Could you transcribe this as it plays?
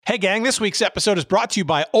Hey, gang, this week's episode is brought to you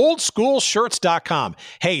by oldschoolshirts.com.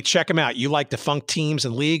 Hey, check them out. You like defunct teams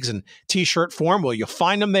and leagues and t-shirt form? Well, you'll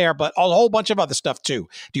find them there, but a whole bunch of other stuff, too.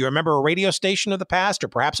 Do you remember a radio station of the past or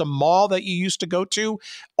perhaps a mall that you used to go to?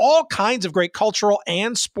 All kinds of great cultural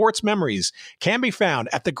and sports memories can be found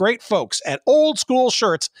at the great folks at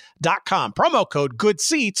oldschoolshirts.com. Promo code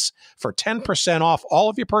GOODSEATS for 10% off all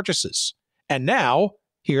of your purchases. And now,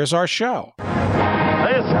 here's our show.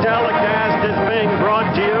 This telecast is being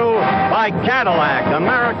brought to you by Cadillac,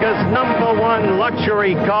 America's #1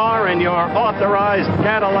 luxury car and your authorized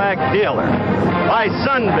Cadillac dealer. By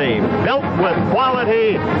Sunbeam, built with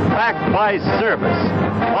quality, backed by service.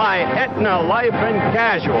 By Aetna Life and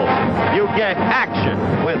Casualty, you get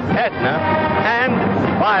action with Aetna.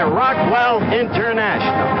 And by Rockwell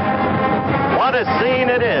International. What a scene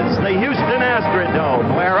it is, the Houston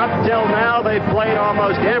Astrodome, where up till now they've played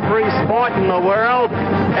almost every sport in the world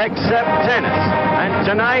except tennis. And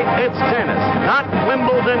tonight it's tennis. Not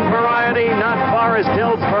Wimbledon variety, not Forest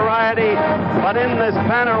Hills variety, but in this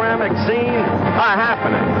panoramic scene, a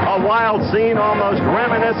happening. A wild scene almost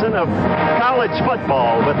reminiscent of college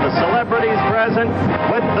football with the celebrities present,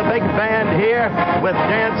 with the big band here, with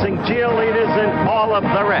dancing cheerleaders and all of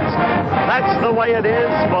the rest. That's the way it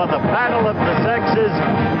is for the Battle of the Sexes,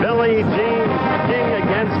 Billie Jean King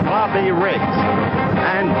against Bobby Riggs.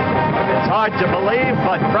 And it's hard to believe,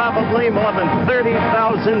 but probably more than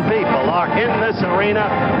 30,000 people are in this arena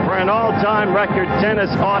for an all-time record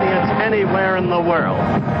tennis audience anywhere in the world.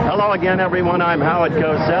 Hello again, everyone. I'm Howard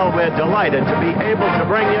Cosell. We're delighted to be able to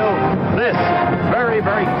bring you this very,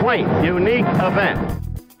 very quaint, unique event.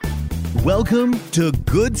 Welcome to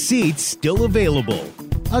Good Seats Still Available,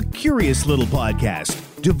 a curious little podcast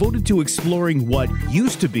devoted to exploring what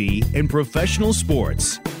used to be in professional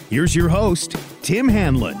sports. Here's your host, Tim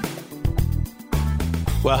Hanlon.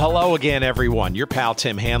 Well, hello again, everyone. Your pal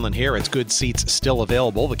Tim Hanlon here. It's Good Seats Still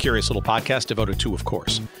Available, the curious little podcast devoted to, of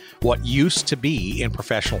course, what used to be in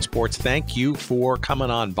professional sports. Thank you for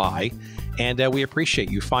coming on by, and we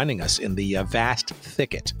appreciate you finding us in the vast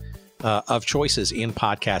thicket of choices in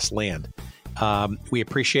podcast land. We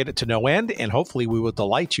appreciate it to no end, and hopefully we will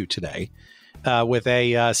delight you today with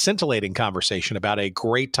a scintillating conversation about a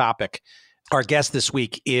great topic. Our guest this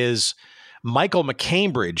week is Michael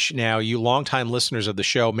MacCambridge. Now, you longtime listeners of the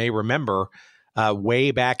show may remember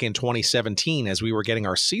way back in 2017 as we were getting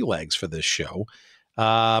our sea legs for this show,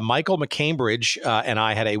 Michael MacCambridge and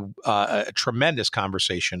I had a tremendous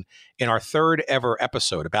conversation in our third ever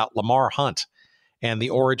episode about Lamar Hunt and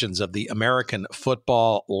the origins of the American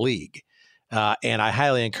Football League. And I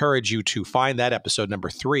highly encourage you to find that episode number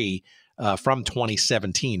 3 from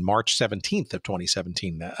 2017, March 17th of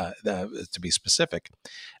 2017, to be specific,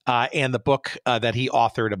 and the book that he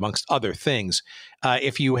authored, amongst other things.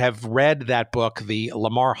 If you have read that book, the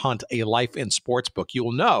Lamar Hunt, A Life in Sports book,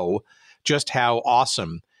 you'll know just how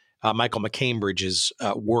awesome Michael MacCambridge's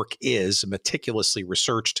work is, meticulously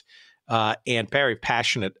researched and very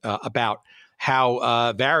passionate about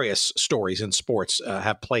how various stories in sports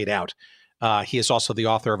have played out. He is also the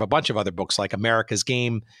author of a bunch of other books like America's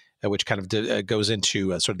Game, which kind of goes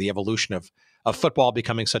into sort of the evolution of football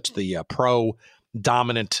becoming such the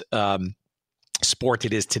pro-dominant sport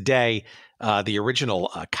it is today. The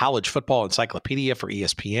original college football encyclopedia for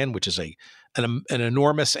ESPN, which is an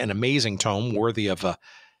enormous and amazing tome worthy of a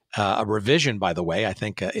revision, by the way, I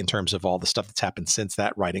think, in terms of all the stuff that's happened since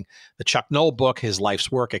that writing. The Chuck Noll book, his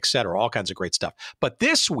life's work, et cetera, all kinds of great stuff. But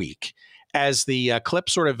this week, as the clip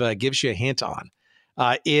sort of gives you a hint on,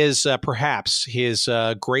 is perhaps his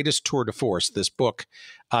greatest tour de force, this book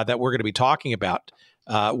that we're going to be talking about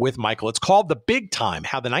with Michael. It's called The Big Time,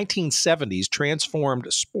 How the 1970s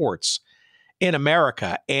Transformed Sports in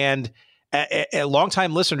America. And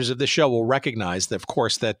longtime listeners of this show will recognize, that, of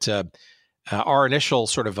course, that our initial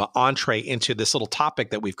sort of entree into this little topic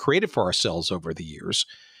that we've created for ourselves over the years,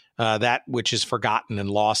 that which is forgotten and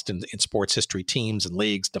lost in sports history, teams and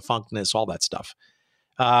leagues, defunctness, all that stuff.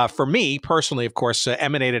 For me personally, of course,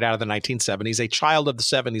 emanated out of the 1970s. A child of the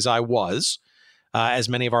 70s I was, as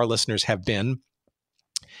many of our listeners have been.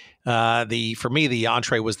 For me, the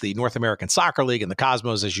entree was the North American Soccer League and the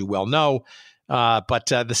Cosmos, as you well know. But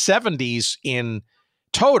the 70s in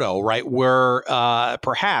toto, right, were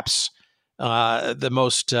perhaps the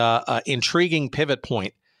most intriguing pivot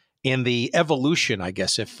point in the evolution, I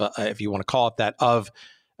guess, if you want to call it that, of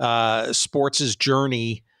sports'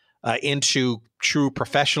 journey into true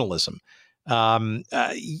professionalism. Pro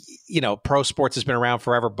sports has been around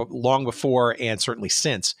forever, but long before and certainly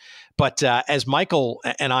since. But as Michael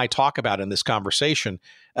and I talk about in this conversation,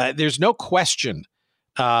 there's no question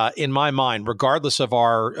in my mind, regardless of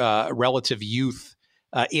our relative youth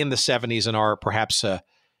in the 70s and are perhaps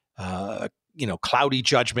cloudy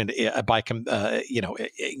judgment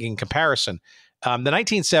in comparison. The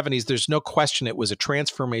 1970s, there's no question it was a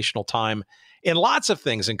transformational time in lots of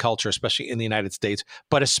things in culture, especially in the United States,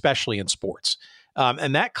 but especially in sports.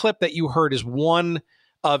 And that clip that you heard is one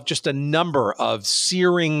of just a number of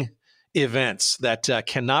searing events that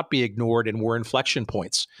cannot be ignored and were inflection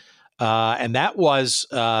points. And that was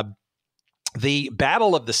the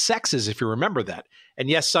Battle of the Sexes, if you remember that. And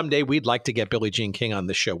yes, someday we'd like to get Billie Jean King on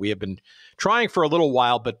the show. We have been trying for a little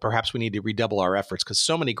while, but perhaps we need to redouble our efforts because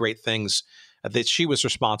so many great things that she was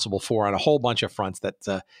responsible for on a whole bunch of fronts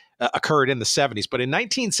that occurred in the 70s. But in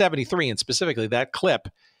 1973, and specifically that clip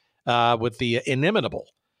with the inimitable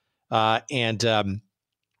and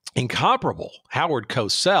incomparable Howard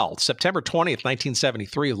Cosell, September 20th,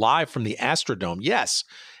 1973, live from the Astrodome. Yes,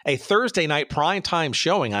 a Thursday night primetime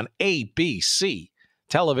showing on ABC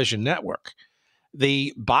television network.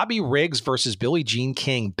 The Bobby Riggs versus Billie Jean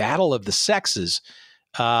King Battle of the Sexes,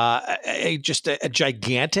 just a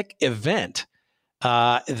gigantic event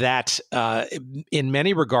that in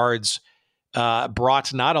many regards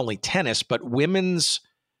brought not only tennis, but women's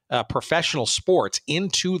professional sports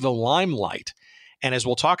into the limelight. And as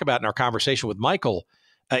we'll talk about in our conversation with Michael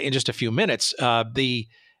in just a few minutes, the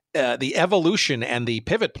evolution and the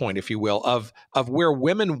pivot point, if you will, of where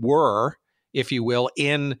women were, if you will,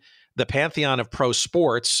 in the pantheon of pro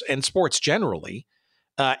sports and sports generally,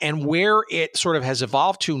 and where it sort of has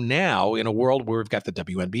evolved to now in a world where we've got the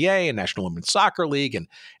WNBA and National Women's Soccer League and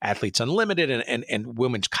Athletes Unlimited and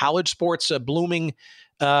women's college sports blooming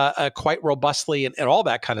quite robustly and all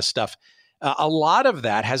that kind of stuff. A lot of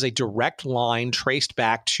that has a direct line traced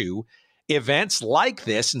back to events like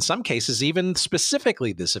this, in some cases, even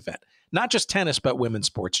specifically this event, not just tennis, but women's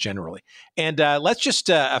sports generally. And let's just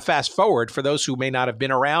fast forward for those who may not have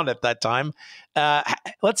been around at that time.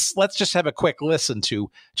 Let's just have a quick listen to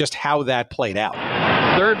just how that played out.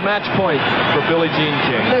 Third match point for Billie Jean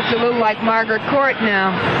King. Looks a little like Margaret Court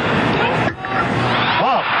now.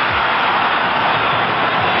 Whoa.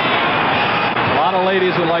 A lot of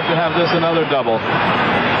ladies would like to have this another double. It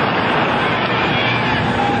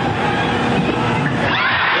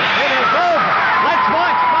is over. Let's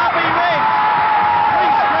watch Bobby Riggs.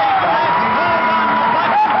 3 straight sets. Hold on the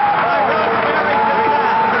button by Rosemary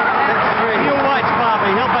Casal. You watch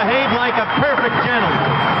Bobby. He'll behave like a perfect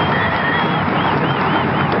gentleman.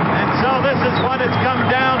 And so this is what it's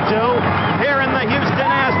come down to here in the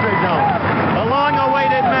Houston Astrodome. The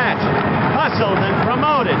long-awaited match. Hustled and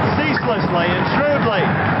promoted ceaselessly and shrewdly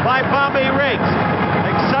by Bobby Riggs.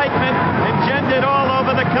 Excitement engendered all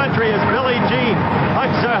over the country as Billie Jean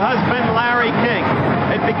hugs her husband Larry King.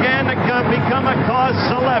 It began to become a cause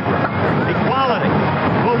célèbre. Equality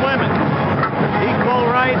for women. Equal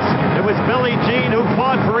rights. It was Billie Jean who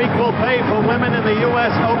fought for equal pay for women in the U.S.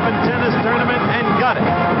 Open tennis tournament and got it.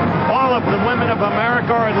 All of the women of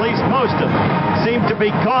America, or at least most of them, seem to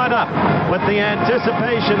be caught up with the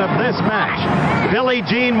anticipation of this match. Billie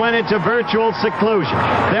Jean went into virtual seclusion.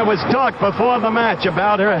 There was talk before the match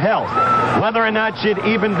about her health, whether or not she'd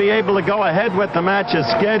even be able to go ahead with the match as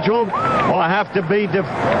scheduled, or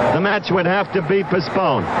the match would have to be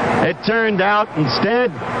postponed. It turned out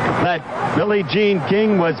instead that Billie Jean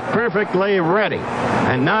King was perfectly ready.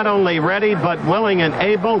 And not only ready, but willing and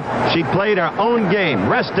able. She played her own game,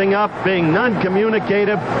 resting up, being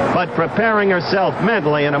non-communicative, but preparing herself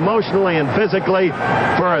mentally and emotionally and physically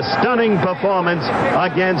for a stunning performance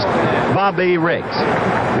against Bobby Riggs.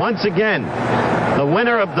 Once again, the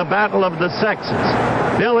winner of the Battle of the Sexes,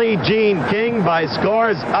 Billie Jean King, by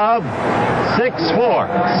scores of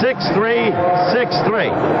 6-4, 6-3,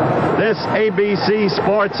 6-3. This ABC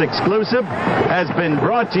Sports exclusive has been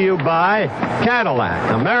brought to you by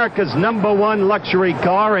Cadillac, America's #1 luxury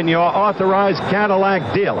car and your authorized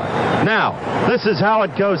Cadillac dealer. Now, this is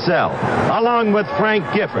Howard Cosell, along with Frank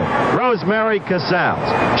Gifford, Rosemary Casals,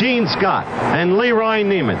 Gene Scott, and Leroy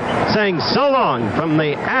Neiman, saying so long from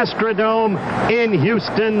the Astrodome in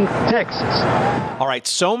Houston, Texas. All right,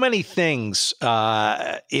 so many things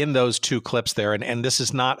in those two clips there, and this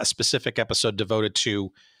is not a specific episode devoted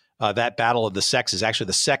to that Battle of the Sexes. Actually,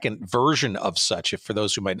 the second version of such, if for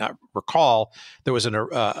those who might not recall, there was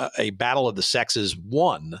a Battle of the Sexes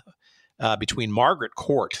 1 between Margaret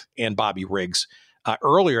Court and Bobby Riggs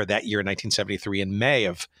earlier that year in 1973, in May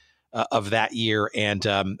of that year. And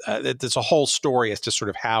there's a whole story as to sort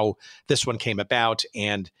of how this one came about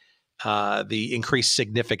and the increased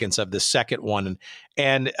significance of the second one.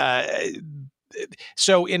 And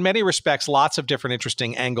so in many respects, lots of different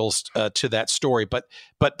interesting angles to that story, but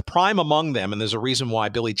prime among them, and there's a reason why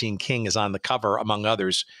Billie Jean King is on the cover, among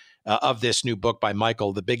others, of this new book by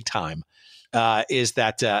Michael, The Big Time, is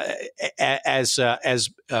that as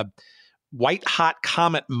white hot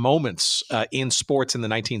comet moments in sports in the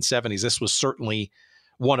 1970s, this was certainly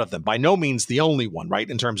one of them. By no means the only one, right?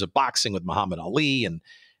 In terms of boxing with Muhammad Ali and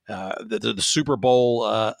the Super Bowl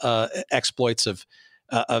exploits of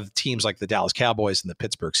teams like the Dallas Cowboys and the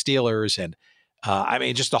Pittsburgh Steelers, and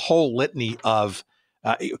just a whole litany of.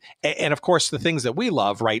 And of course, the things that we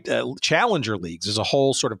love, right? Challenger leagues is a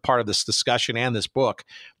whole sort of part of this discussion and this book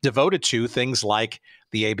devoted to things like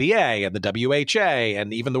the ABA and the WHA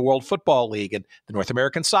and even the World Football League and the North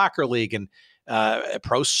American Soccer League and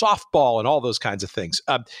pro softball and all those kinds of things.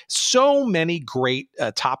 So many great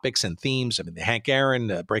topics and themes. I mean, the Hank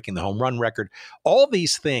Aaron breaking the home run record. All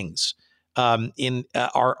these things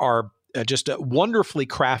are just wonderfully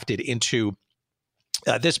crafted into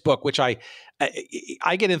this book, which I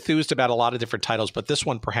get enthused about a lot of different titles, but this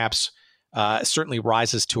one perhaps certainly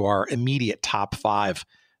rises to our immediate top 5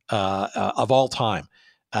 of all time.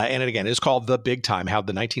 And again, it's called The Big Time, How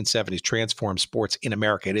the 1970s Transformed Sports in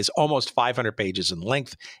America. It is almost 500 pages in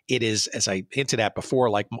length. It is, as I hinted at before,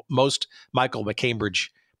 like most Michael MacCambridge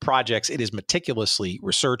projects, it is meticulously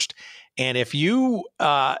researched. And if you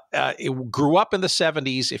grew up in the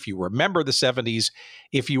 70s, if you remember the 70s,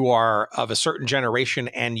 if you are of a certain generation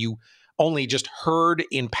and you only just heard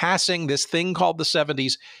in passing this thing called the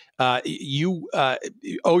 70s, you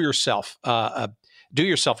owe yourself, do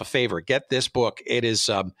yourself a favor. Get this book. It is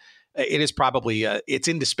probably, it's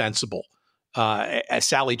indispensable. As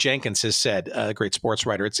Sally Jenkins has said, a great sports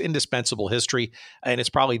writer, it's indispensable history, and it's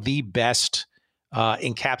probably the best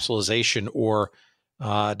encapsulation or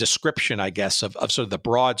description, I guess, of sort of the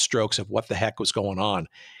broad strokes of what the heck was going on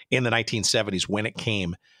in the 1970s when it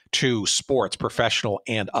came to sports, professional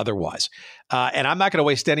and otherwise. And I'm not going to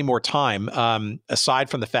waste any more time, aside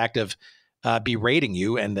from the fact of berating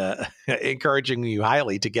you and encouraging you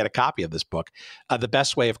highly to get a copy of this book. The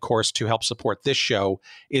best way, of course, to help support this show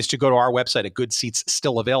is to go to our website at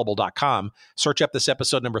goodseatsstillavailable.com, search up this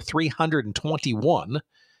episode number 321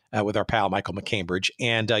 with our pal Michael MacCambridge,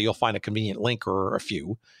 and you'll find a convenient link or a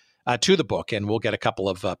few to the book, and we'll get a couple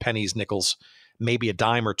of pennies, nickels, maybe a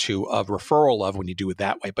dime or two of referral of when you do it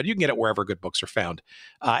that way. But you can get it wherever good books are found.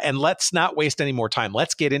 And let's not waste any more time.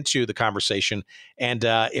 Let's get into the conversation. And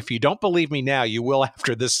if you don't believe me now, you will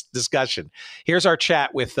after this discussion. Here's our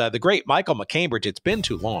chat with the great Michael MacCambridge. It's been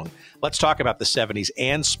too long. Let's talk about the 70s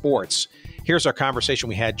and sports. Here's our conversation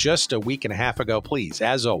we had just a week and a half ago. Please,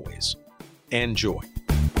 as always, enjoy.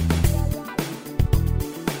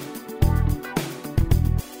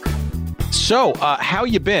 So, how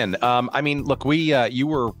you been? Look, you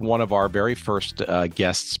were one of our very first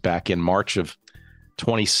guests back in March of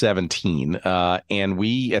 2017, and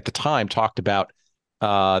we at the time talked about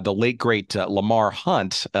the late great Lamar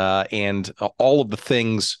Hunt and all of the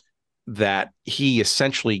things that he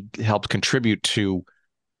essentially helped contribute to.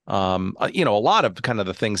 A lot of kind of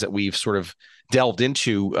the things that we've sort of delved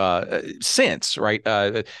into since, right?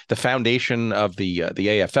 The foundation of the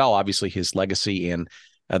AFL, obviously his legacy in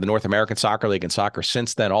the North American Soccer League and soccer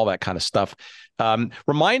since then, all that kind of stuff.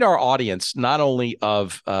 Remind our audience not only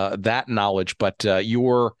of that knowledge, but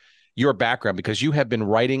your background, because you have been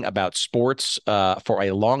writing about sports for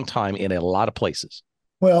a long time in a lot of places.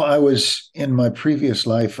 Well, in my previous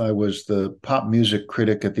life, I was the pop music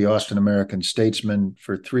critic at the Austin American-Statesman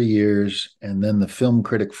for 3 years, and then the film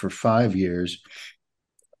critic for 5 years.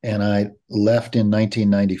 And I left in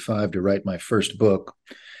 1995 to write my first book.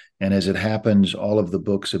 And as it happens, all of the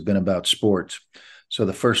books have been about sports. So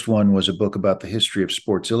the first one was a book about the history of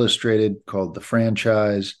Sports Illustrated called The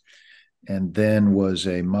Franchise, and then was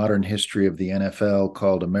a modern history of the NFL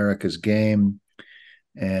called America's Game.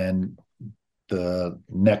 And the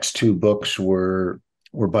next 2 books were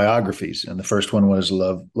biographies. And the first one was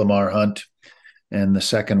Lamar Hunt, and the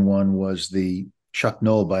second one was the Chuck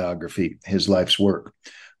Noll biography, His Life's Work,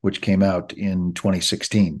 which came out in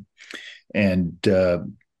 2016. And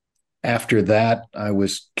after that, I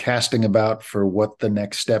was casting about for what the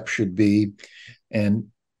next step should be. And,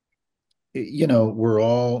 we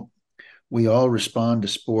all respond to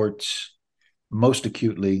sports most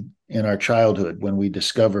acutely in our childhood when we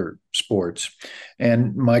discover sports.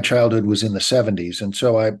 And my childhood was in the 70s. And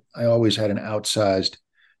so I always had an outsized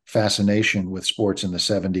fascination with sports in the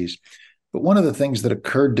 70s. But one of the things that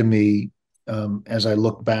occurred to me as I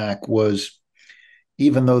look back was,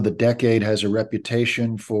 even though the decade has a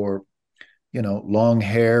reputation for long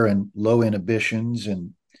hair and low inhibitions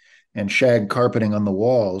and shag carpeting on the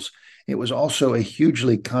walls, it was also a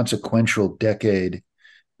hugely consequential decade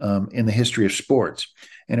in the history of sports.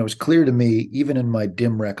 And it was clear to me, even in my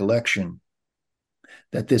dim recollection,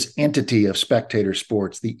 that this entity of spectator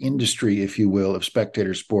sports, the industry, if you will, of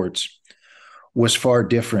spectator sports, was far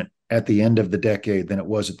different at the end of the decade than it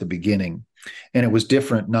was at the beginning. And it was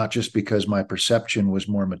different not just because my perception was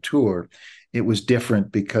more mature, it was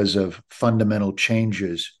different because of fundamental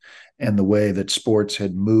changes and the way that sports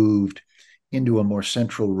had moved into a more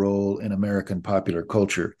central role in American popular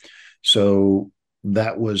culture. So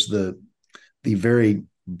that was the very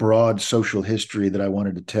broad social history that I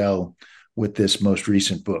wanted to tell with this most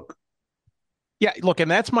recent book. Yeah, look, and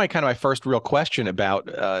that's my first real question about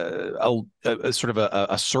a sort of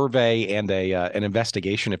a survey and an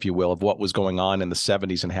investigation, if you will, of what was going on in the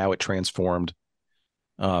 70s and how it transformed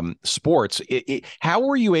sports. How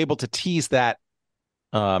were you able to tease that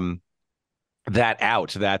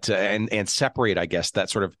out, and separate, I guess, that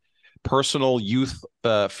sort of personal youth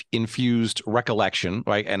infused recollection,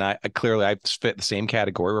 right? And I fit the same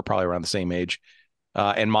category. We're probably around the same age.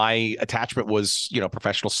 And my attachment was,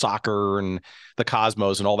 professional soccer and the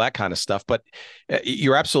Cosmos and all that kind of stuff. But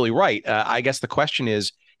you're absolutely right. I guess the question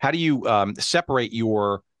is, how do you separate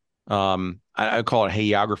your, I call it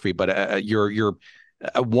hagiography, but your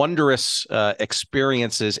wondrous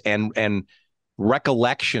experiences and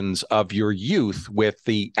recollections of your youth with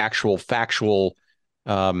the actual factual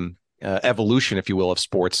evolution, if you will, of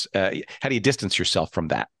sports? How do you distance yourself from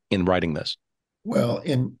that in writing this? Well,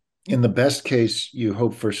 in the best case, you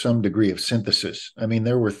hope for some degree of synthesis. I mean,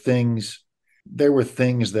 there were things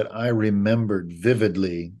that I remembered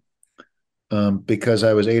vividly because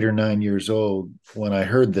I was 8 or 9 years old when I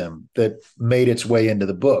heard them, that made its way into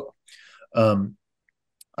the book.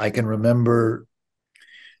 I can remember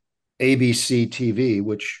ABC TV,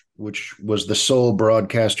 which was the sole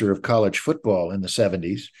broadcaster of college football in the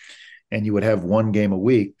 70s, and you would have one game a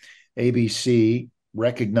week. ABC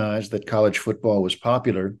recognized that college football was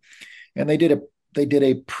popular, and they did a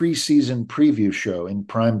preseason preview show in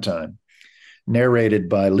primetime, narrated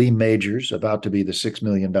by Lee Majors, about to be the $6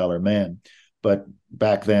 million man, but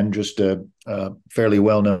back then just a fairly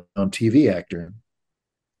well-known TV actor.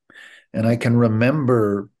 And I can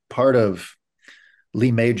remember part of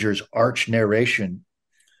Lee Majors' arch narration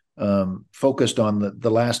focused on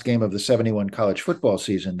the last game of the 71 college football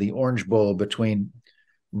season, the Orange Bowl between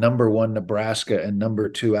number 1 Nebraska and number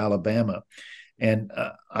 2 Alabama. And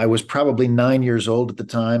I was probably 9 years old at the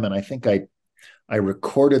time, and I think I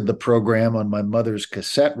recorded the program on my mother's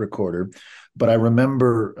cassette recorder. But I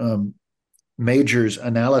remember Major's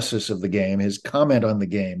analysis of the game, his comment on the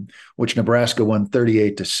game, which Nebraska won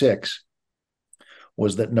 38-6,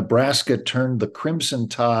 was that Nebraska turned the Crimson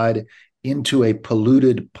Tide into a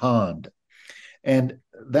polluted pond. And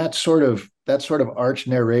that sort of arch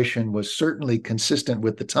narration was certainly consistent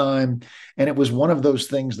with the time. And it was one of those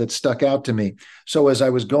things that stuck out to me. So as I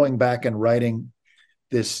was going back and writing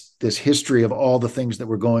this history of all the things that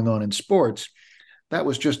were going on in sports, that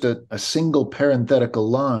was just a single parenthetical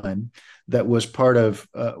line that was part of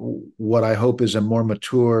what I hope is a more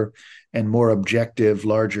mature and more objective,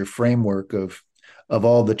 larger framework of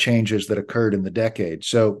all the changes that occurred in the decade.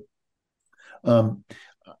 So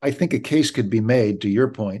I think a case could be made, to your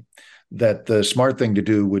point, that the smart thing to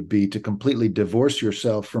do would be to completely divorce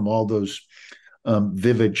yourself from all those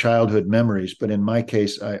vivid childhood memories. But in my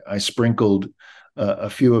case, I sprinkled a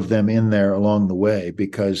few of them in there along the way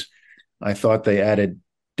because I thought they added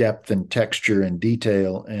depth and texture and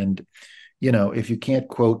detail. And, if you can't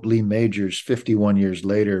quote Lee Majors 51 years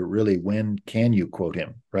later, really, when can you quote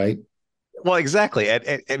him, right? Well, exactly. And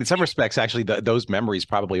in some respects, actually, those memories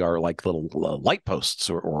probably are like little light posts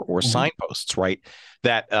or signposts, right?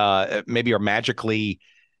 That maybe are magically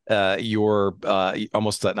your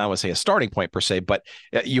almost, not want to say a starting point per se, but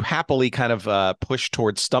you happily kind of push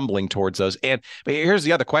towards stumbling towards those. But here's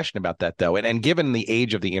the other question about that, though. And given the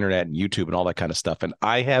age of the internet and YouTube and all that kind of stuff, and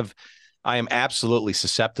I am absolutely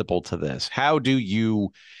susceptible to this. How do you,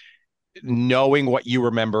 knowing what you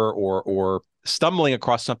remember or stumbling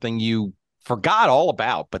across something you forgot all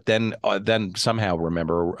about, but then somehow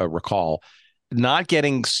recall, not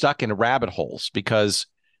getting stuck in rabbit holes? Because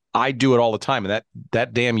I do it all the time, and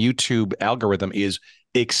that damn YouTube algorithm is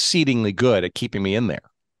exceedingly good at keeping me in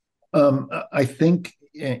there. I think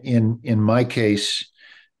in my case,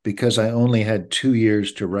 because I only had 2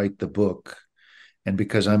 years to write the book, and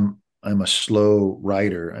because I'm a slow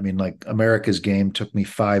writer. I mean, like America's Game took me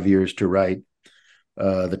 5 years to write.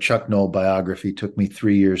 The Chuck Noll biography took me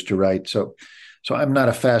 3 years to write. So I'm not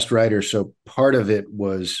a fast writer. So part of it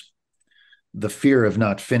was the fear of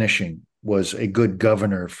not finishing was a good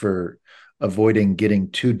governor for avoiding getting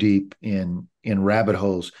too deep in rabbit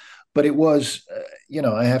holes. But it was,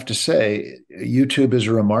 I have to say, YouTube is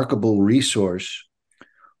a remarkable resource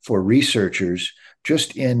for researchers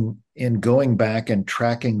just in going back and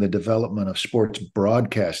tracking the development of sports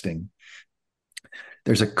broadcasting,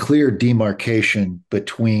 there's a clear demarcation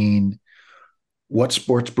between what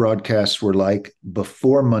sports broadcasts were like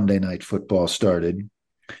before Monday Night Football started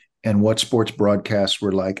and what sports broadcasts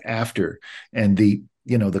were like after. And the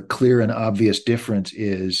clear and obvious difference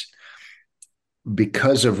is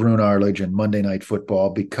because of Roone Arledge and Monday Night Football,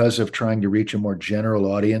 because of trying to reach a more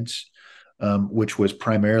general audience, which was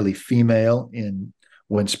primarily female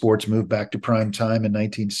when sports moved back to prime time in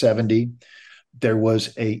 1970, there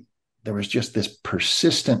was just this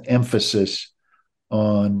persistent emphasis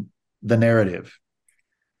on the narrative.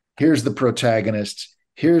 Here's the protagonists.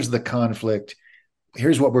 Here's the conflict.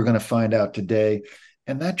 Here's what we're going to find out today.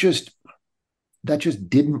 And that just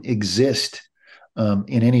didn't exist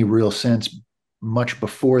in any real sense much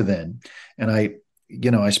before then. And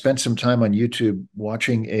I spent some time on YouTube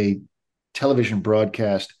watching a television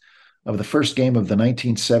broadcast of the first game of the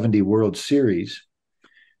 1970 World Series.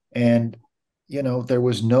 And, there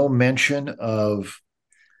was no mention of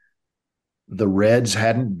the Reds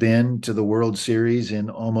hadn't been to the World Series in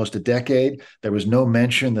almost a decade. There was no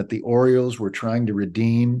mention that the Orioles were trying to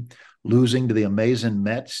redeem losing to the amazing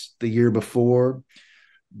Mets the year before.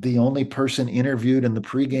 The only person interviewed in the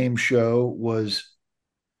pregame show was,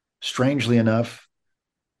 strangely enough,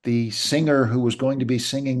 the singer who was going to be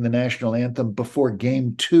singing the national anthem before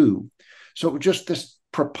game 2. So just this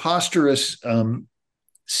preposterous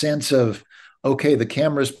sense of, okay, the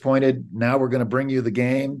camera's pointed, now we're going to bring you the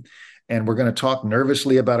game, and we're going to talk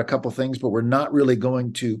nervously about a couple things, but we're not really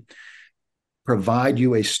going to provide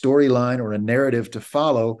you a storyline or a narrative to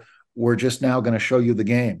follow. We're just now going to show you the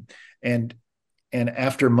game. And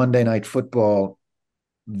after Monday Night Football,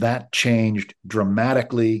 that changed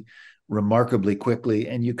dramatically, remarkably quickly.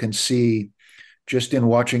 And you can see just in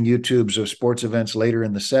watching YouTubes of sports events later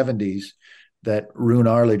in the 70s that Roone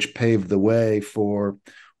Arledge paved the way for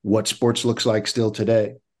what sports looks like still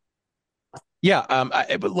today. Yeah,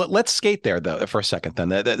 let's skate there though for a second.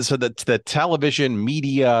 Then, so the television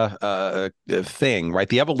media thing, right?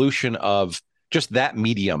 The evolution of just that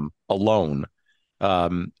medium alone,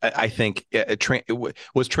 I think, it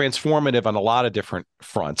was transformative on a lot of different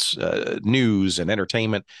fronts, news and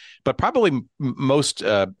entertainment, but probably most,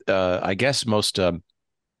 I guess, most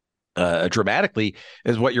dramatically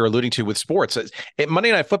is what you're alluding to with sports.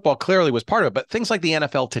 Monday Night Football clearly was part of it, but things like the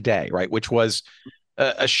NFL Today, right, which was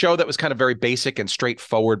a show that was kind of very basic and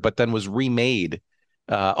straightforward, but then was remade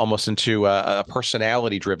almost into a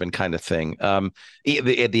personality-driven kind of thing.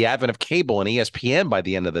 The advent of cable and ESPN by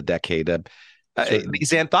the end of the decade,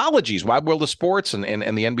 these anthologies, Wide World of Sports, and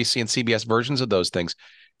the NBC and CBS versions of those things,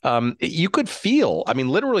 you could feel, I mean,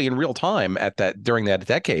 literally in real time during that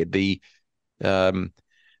decade, the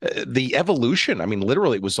evolution. I mean,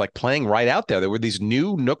 literally, it was like playing right out there. There were these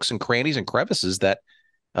new nooks and crannies and crevices that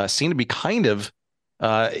seemed to be kind of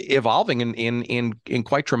evolving in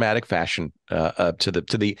quite dramatic fashion to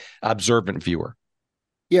the observant viewer.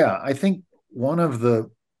 Yeah, I think one of the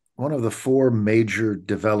four major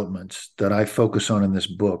developments that I focus on in this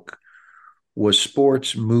book was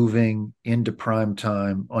sports moving into prime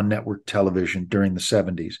time on network television during the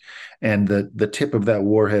 70s. And the tip of that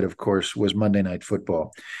warhead, of course, was Monday Night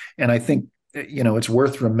Football. And I think, it's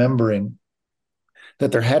worth remembering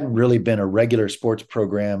that there hadn't really been a regular sports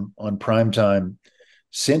program on prime time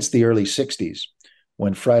since the early 60s,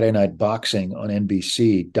 when Friday Night Boxing on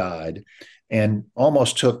NBC died and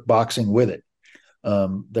almost took boxing with it.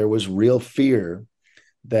 There was real fear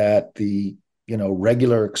that the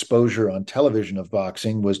regular exposure on television of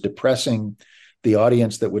boxing was depressing the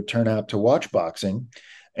audience that would turn out to watch boxing.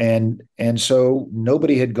 And so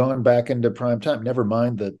nobody had gone back into prime time, never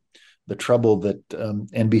mind the trouble that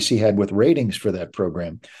NBC had with ratings for that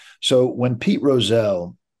program. So when Pete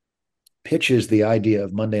Rozelle pitches the idea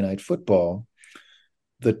of Monday Night Football,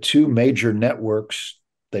 the two major networks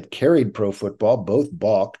that carried pro football both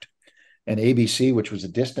balked, and ABC, which was a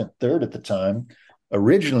distant third at the time,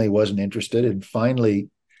 originally wasn't interested and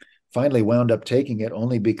finally wound up taking it,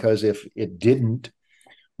 only because if it didn't,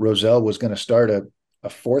 Rozelle was going to start a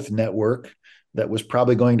fourth network that was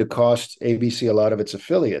probably going to cost ABC a lot of its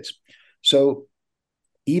affiliates. So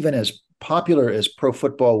even as popular as pro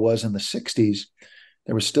football was in the 60s,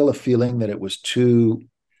 there was still a feeling that it was too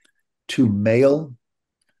male,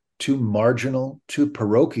 too marginal, too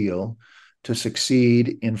parochial to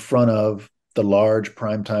succeed in front of the large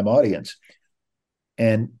primetime audience.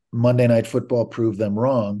 And Monday Night Football proved them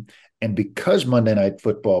wrong. And because Monday Night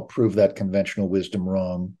Football proved that conventional wisdom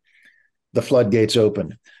wrong, the floodgates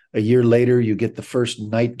opened. A year later, you get the first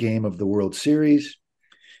night game of the World Series.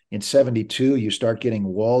 In 72, you start getting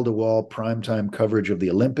wall-to-wall primetime coverage of the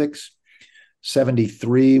Olympics.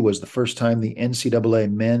 73 was the first time the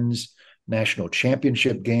NCAA men's national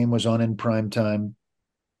championship game was on in primetime.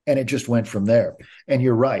 And it just went from there. And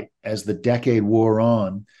you're right, as the decade wore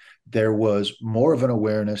on, there was more of an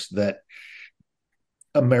awareness that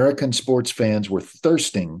American sports fans were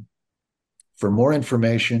thirsting for more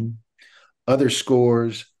information, other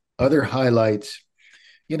scores, other highlights.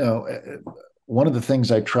 You know, one of the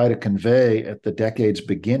things I try to convey at the decade's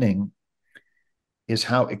beginning is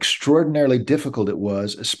how extraordinarily difficult it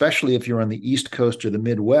was, especially if you're on the East Coast or the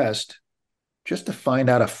Midwest, just to find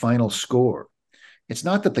out a final score. It's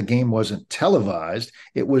not that the game wasn't televised.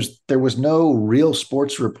 There was no real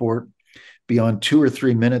sports report beyond 2 or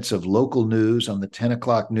 3 minutes of local news on the 10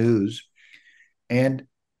 o'clock news. And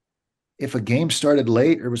if a game started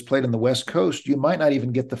late or was played on the West Coast, you might not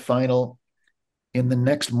even get the final in the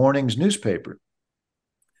next morning's newspaper.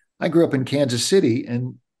 I grew up in Kansas City,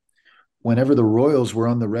 and whenever the Royals were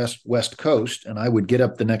on the West Coast, and I would get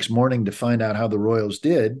up the next morning to find out how the Royals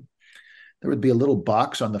did, there would be a little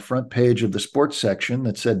box on the front page of the sports section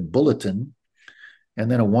that said bulletin, and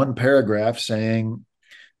then a one paragraph saying,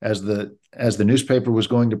 as the newspaper was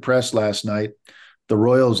going to press last night, the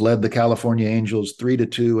Royals led the California Angels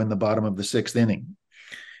 3-2 in the bottom of the 6th inning.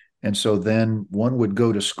 And so then one would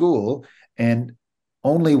go to school, and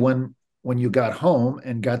only when you got home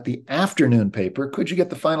and got the afternoon paper could you get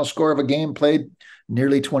the final score of a game played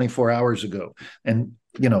nearly 24 hours ago. And,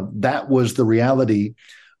 you know, that was the reality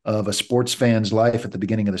of a sports fan's life at the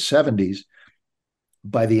beginning of the 70s.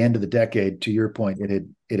 By the end of the decade, to your point,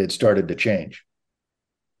 it had started to change.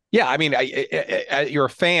 Yeah, I mean, you're a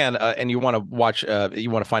fan and you want to watch, you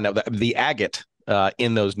want to find out the agate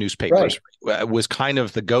in those newspapers was kind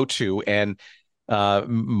of the go-to, and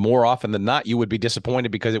more often than not, you would be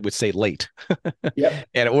disappointed because it would say late, yep.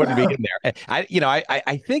 And it wouldn't be in there.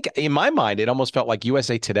 I think in my mind, it almost felt like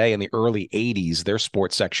USA Today in the early '80s, their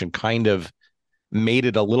sports section kind of made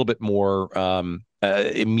it a little bit more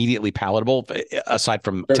immediately palatable, aside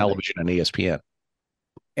from television and ESPN.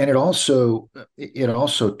 And it also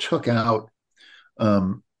took out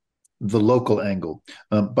the local angle.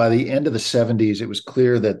 By the end of the 70s, it was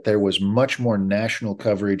clear that there was much more national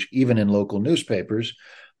coverage, even in local newspapers.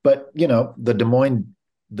 But, you know, the Des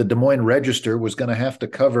Moines Register was going to have to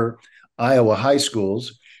cover Iowa high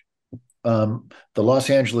schools. The Los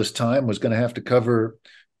Angeles Times was going to have to cover,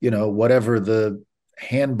 you know, whatever the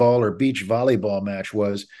handball or beach volleyball match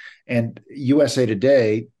was. And USA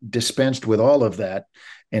Today dispensed with all of that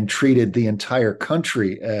and treated the entire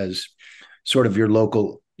country as sort of your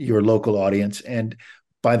local audience. And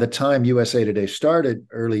by the time USA Today started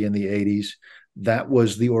early in the 80s, that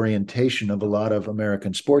was the orientation of a lot of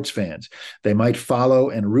American sports fans. They might follow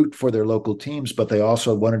and root for their local teams, but they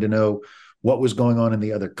also wanted to know what was going on in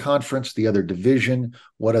the other conference, the other division,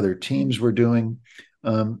 what other teams were doing.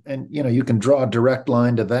 And, you know, you can draw a direct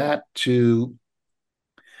line to that, to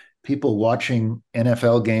people watching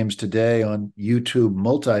NFL games today on YouTube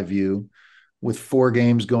multi-view with 4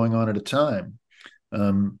 games going on at a time.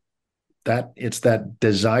 That it's that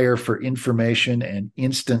desire for information and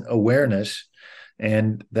instant awareness,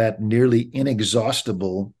 and that nearly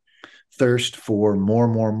inexhaustible thirst for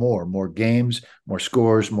more games, more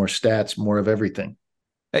scores, more stats, more of everything.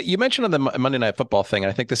 You mentioned on the Monday Night Football thing, and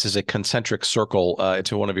I think this is a concentric circle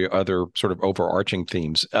to one of your other sort of overarching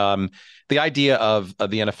themes. The idea of the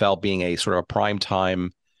NFL being a sort of a prime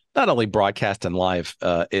time, not only broadcast and live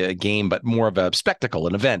game, but more of a spectacle,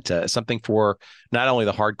 an event, something for not only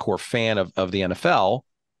the hardcore fan of the NFL,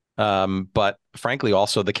 but frankly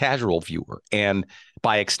also the casual viewer, and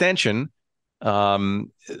by extension,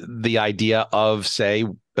 the idea of, say,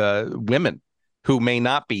 women who may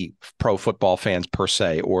not be pro football fans per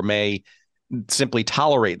se, or may simply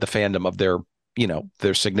tolerate the fandom of their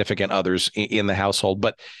significant others in the household.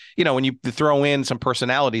 But, you know, when you throw in some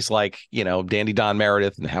personalities like, you know, Dandy Don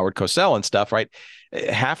Meredith and Howard Cosell and stuff, right?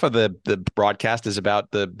 Half of the broadcast is about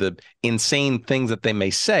the insane things that they may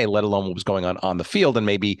say, let alone what was going on the field, and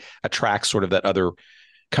maybe attracts sort of that other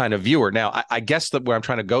kind of viewer. Now, I guess that where I'm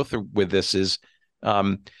trying to go through with this is,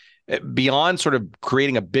 beyond sort of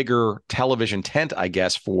creating a bigger television tent, I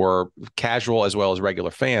guess, for casual as well as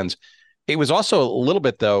regular fans, it was also a little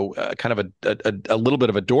bit, though, kind of a little bit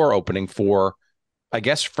of a door opening for, I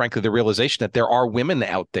guess, frankly, the realization that there are women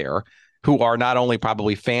out there who are not only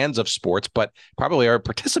probably fans of sports, but probably are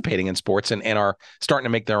participating in sports and are starting to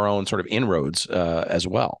make their own sort of inroads as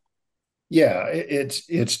well. Yeah,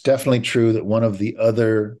 it's definitely true that one of the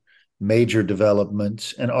other major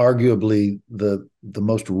developments, and arguably the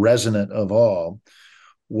most resonant of all,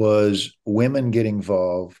 was women getting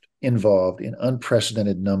involved in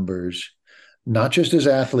unprecedented numbers, not just as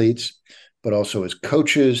athletes, but also as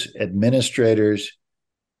coaches, administrators,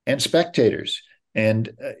 and spectators. And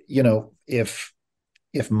if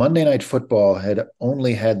Monday Night Football had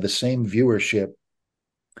only had the same viewership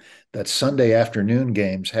that Sunday afternoon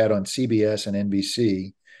games had on CBS and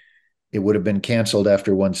NBC, it would have been canceled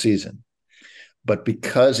after one season. But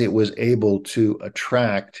because it was able to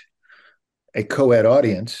attract a co-ed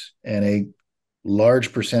audience and a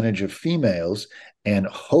large percentage of females and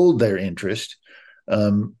hold their interest,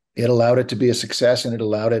 it allowed it to be a success, and it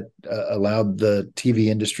allowed the TV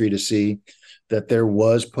industry to see that there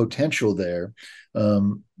was potential there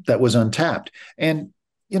that was untapped. And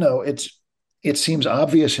it seems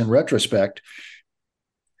obvious in retrospect,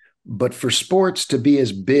 but for sports to be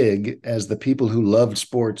as big as the people who loved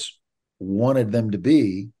sports wanted them to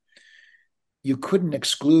be, you couldn't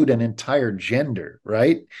exclude an entire gender,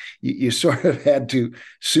 right? You sort of had to,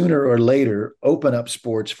 sooner or later, open up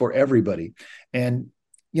sports for everybody. And,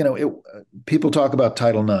 people talk about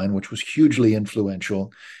Title IX, which was hugely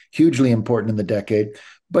influential, hugely important in the decade.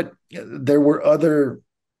 But there were other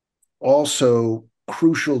also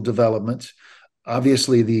crucial developments.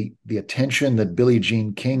 Obviously, the attention that Billie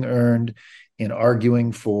Jean King earned in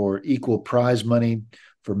arguing for equal prize money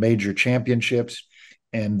for major championships,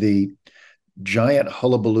 and the giant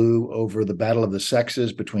hullabaloo over the Battle of the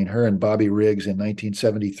Sexes between her and Bobby Riggs in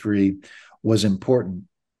 1973 was important.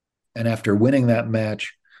 And after winning that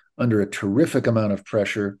match under a terrific amount of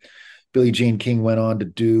pressure, Billie Jean King went on to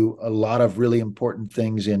do a lot of really important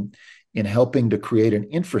things in helping to create an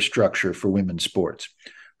infrastructure for women's sports.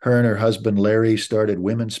 Her and her husband, Larry, started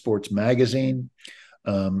Women's Sports Magazine.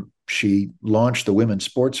 She launched the Women's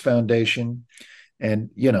Sports Foundation.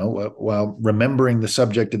 And, while remembering the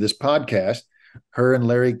subject of this podcast, her and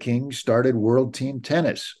Larry King started World Team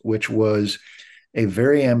Tennis, which was a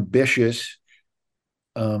very ambitious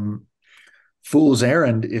fool's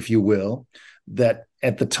errand, if you will, that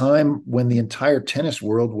at the time when the entire tennis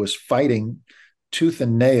world was fighting tooth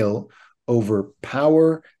and nail over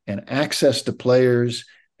power and access to players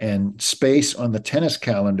and space on the tennis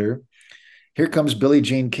calendar, here comes Billie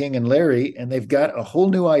Jean King and Larry, and they've got a whole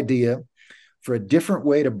new idea for a different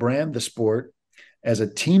way to brand the sport as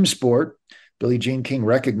a team sport. Billie Jean King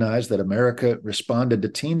recognized that America responded to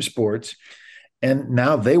team sports, and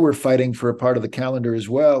now they were fighting for a part of the calendar as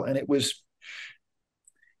well. And it was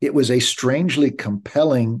a strangely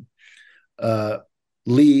compelling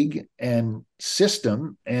league and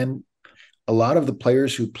system, and a lot of the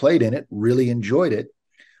players who played in it really enjoyed it.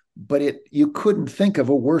 But you couldn't think of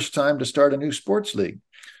a worse time to start a new sports league.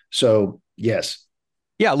 So, yes.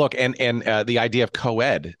 Yeah, look, and the idea of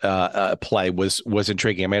co-ed play was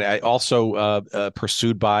intriguing. I mean, I also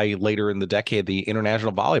pursued by later in the decade the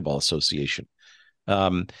International Volleyball Association.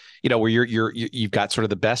 Where you've got sort of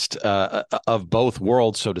the best of both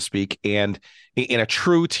worlds, so to speak, and in a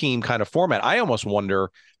true team kind of format. I almost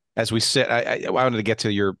wonder, as we sit, I wanted to get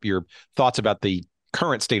to your thoughts about the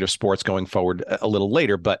current state of sports going forward a little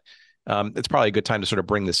later, but it's probably a good time to sort of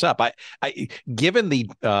bring this up. I given the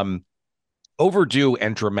overdue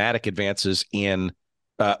and dramatic advances in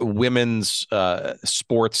women's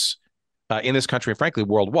sports in this country and frankly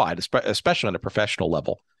worldwide, especially on a professional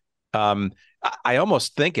level. I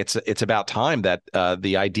almost think it's about time that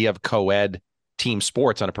the idea of co-ed team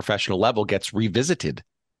sports on a professional level gets revisited,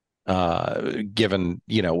 given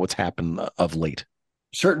what's happened of late.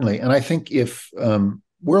 Certainly, and I think if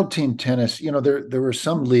World Team Tennis, there were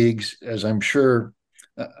some leagues, as I'm sure,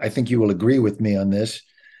 I think you will agree with me on this.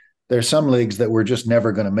 There are some leagues that were just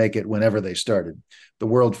never going to make it whenever they started. The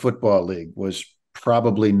World Football League was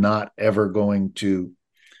probably not ever going to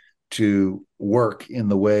work in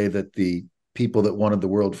the way that the people that wanted the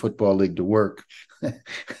World Football League to work.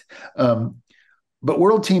 But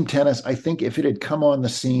World Team Tennis, I think if it had come on the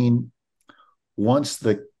scene once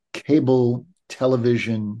the cable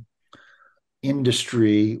television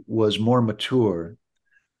industry was more mature,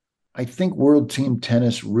 I think World Team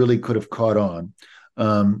Tennis really could have caught on,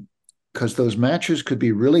 because those matches could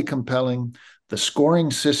be really compelling. The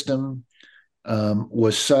scoring system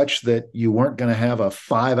was such that you weren't going to have a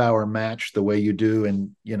 5-hour match the way you do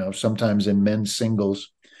in, sometimes in men's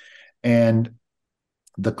singles. And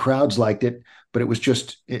the crowds liked it, but it was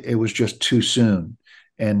just too soon.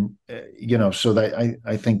 And, so that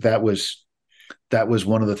I think that was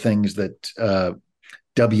one of the things that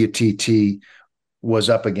WTT was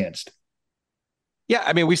up against. Yeah,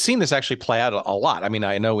 I mean, we've seen this actually play out a lot. I mean,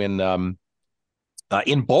 I know in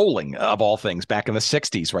bowling, of all things, back in the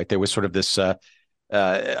 60s, right, there was sort of this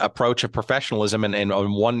approach of professionalism, and in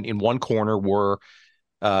one corner were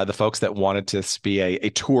the folks that wanted this to be a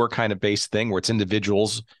tour kind of based thing where it's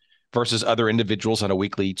individuals versus other individuals on a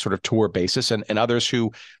weekly sort of tour basis, and others who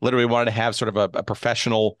literally wanted to have sort of a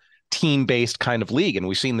professional team-based kind of league. And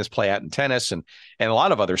we've seen this play out in tennis and a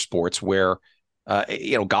lot of other sports where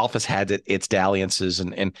golf has had its dalliances,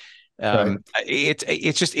 and Right.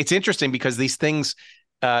 it's interesting because these things,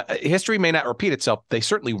 history may not repeat itself. They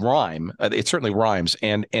certainly rhyme. It certainly rhymes.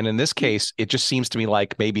 And in this case, it just seems to me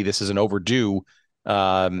like maybe this is an overdue,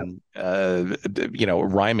 rhyming to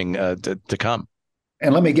come.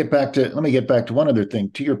 And let me get back to one other thing.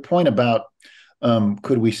 To your point about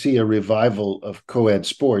could we see a revival of co-ed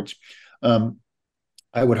sports?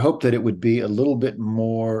 I would hope that it would be a little bit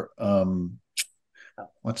more.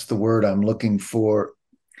 What's the word I'm looking for?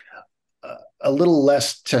 A little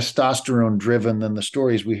less testosterone driven than the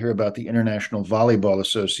stories we hear about the International Volleyball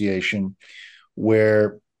Association,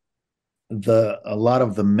 where a lot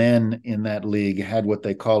of the men in that league had what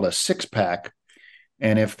they called a six-pack.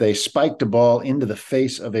 And if they spiked a ball into the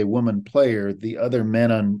face of a woman player, the other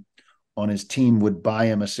men on his team would buy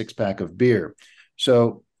him a six-pack of beer.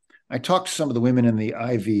 So I talked to some of the women in the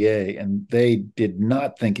IVA, and they did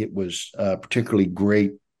not think it was a particularly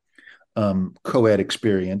great co-ed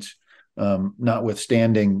experience,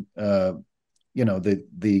 notwithstanding the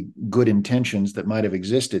good intentions that might have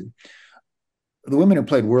existed. The women who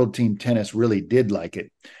played world team tennis really did like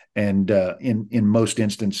it, and in most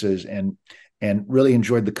instances, and really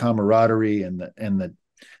enjoyed the camaraderie and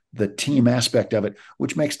the team aspect of it,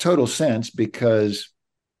 which makes total sense because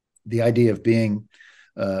the idea of being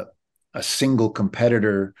a single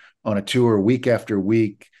competitor on a tour week after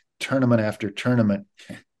week, tournament after tournament,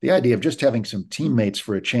 the idea of just having some teammates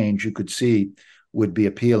for a change you could see would be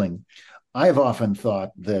appealing. I've often thought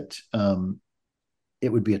that it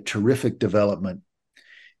would be a terrific development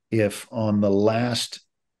if on the last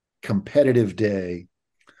competitive day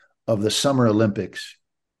of the Summer Olympics,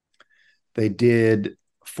 they did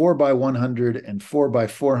 4x100 and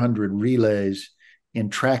 4x400 relays in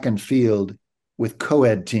track and field with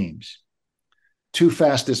co-ed teams, 2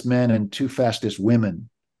 fastest men and 2 fastest women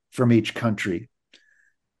from each country.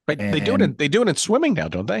 But they do it in swimming now,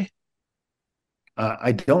 don't they?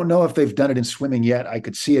 I don't know if they've done it in swimming yet. I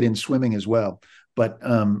could see it in swimming as well. But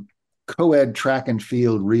co-ed track and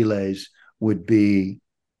field relays would be,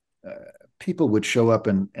 people would show up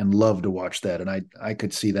and love to watch that. And I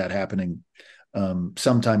could see that happening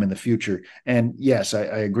sometime in the future. And yes, I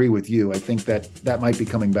agree with you. I think that might be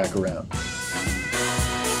coming back around.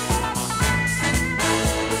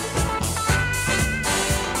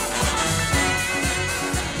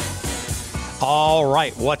 All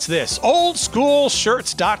right, what's this?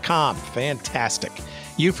 Oldschoolshirts.com. Fantastic.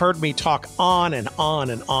 You've heard me talk on and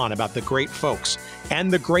on and on about the great folks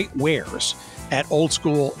and the great wares at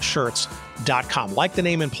oldschoolshirts.com. Like the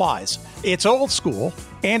name implies, it's old school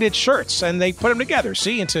and it's shirts, and they put them together,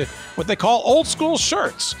 into what they call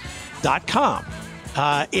oldschoolshirts.com.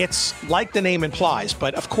 It's like the name implies,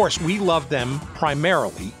 but of course we love them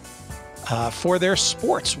primarily for their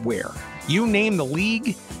sportswear. You name the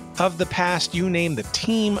league of the past, you name the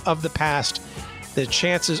team of the past, the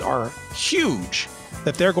chances are huge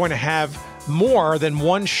that they're going to have more than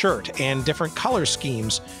one shirt and different color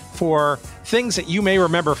schemes for things that you may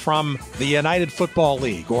remember from the United Football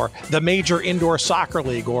League or the Major Indoor Soccer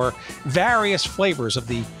League or various flavors of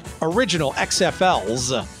the original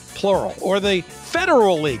XFLs, plural, or the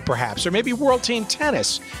Federal League perhaps, or maybe World Team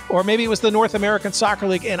Tennis, or maybe it was the North American Soccer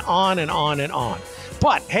League, and on and on and on.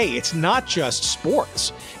 But hey, it's not just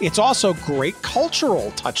sports. It's also great cultural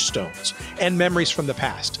touchstones and memories from the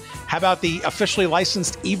past. How about the officially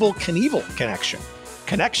licensed Evel Knievel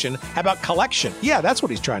connection? How about collection? Yeah, that's what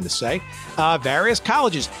he's trying to say. Various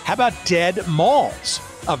colleges. How about dead malls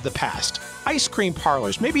of the past? Ice cream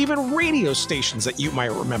parlors, maybe even radio stations that you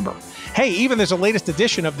might remember. Hey, even there's a latest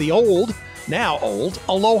edition of the now old,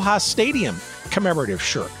 Aloha Stadium commemorative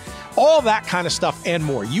shirt. All that kind of stuff and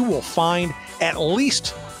more. You will find at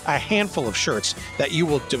least a handful of shirts that you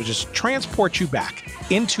will just transport you back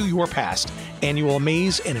into your past, and you will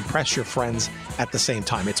amaze and impress your friends at the same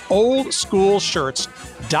time. It's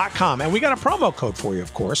oldschoolshirts.com, and we got a promo code for you,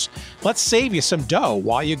 of course. Let's save you some dough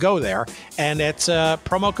while you go there, and its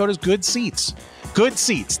promo code is Good Seats. Good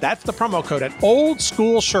Seats. That's the promo code at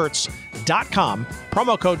oldschoolshirts.com.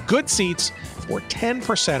 Promo code Good Seats for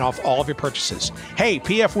 10% off all of your purchases. Hey,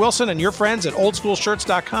 P.F. Wilson and your friends at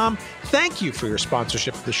oldschoolshirts.com, thank you for your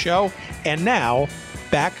sponsorship of the show. And now,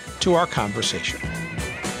 back to our conversation.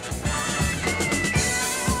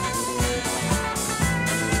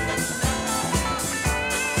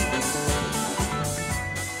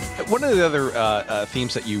 One of the other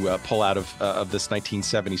themes that you pull out of this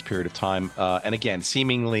 1970s period of time, and again,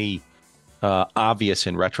 seemingly obvious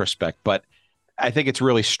in retrospect, but I think it's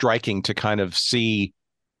really striking to kind of see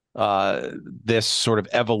this sort of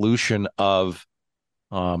evolution of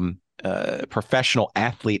professional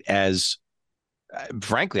athlete as,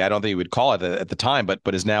 frankly, I don't think you would call it at the time, but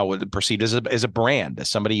is now perceived as a brand, as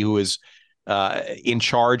somebody who is in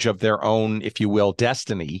charge of their own, if you will,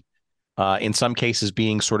 destiny. In some cases,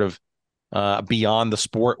 being sort of beyond the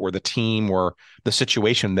sport or the team or the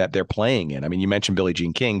situation that they're playing in. I mean, you mentioned Billie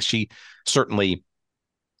Jean King; she certainly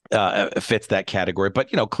fits that category.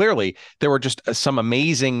 But clearly there were just some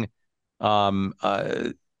amazing icons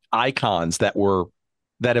that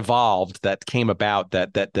evolved, that came about,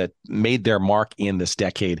 that made their mark in this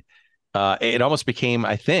decade. It almost became,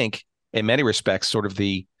 I think, in many respects, sort of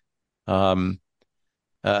the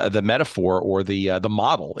metaphor or the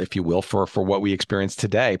model, if you will, for what we experience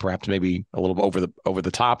today. Perhaps maybe a little over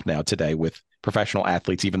the top now today with professional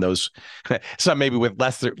athletes, even those some maybe with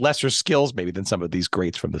lesser skills maybe than some of these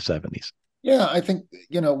greats from the 70s. Yeah, I think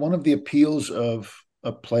one of the appeals of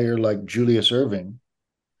a player like Julius Erving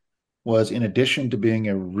was, in addition to being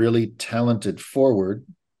a really talented forward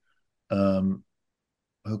who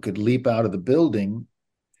could leap out of the building,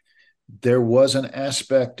 there was an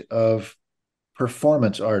aspect of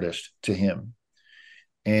performance artist to him.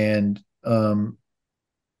 And,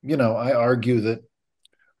 I argue that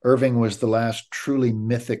Erving was the last truly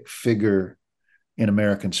mythic figure in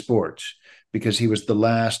American sports, because he was the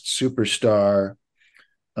last superstar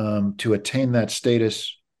to attain that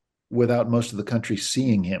status without most of the country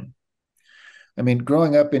seeing him. I mean,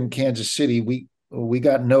 growing up in Kansas City, we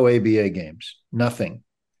got no ABA games, nothing.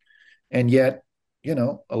 And yet,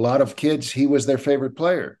 a lot of kids, he was their favorite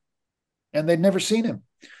player, and they'd never seen him.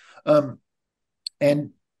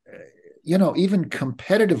 Even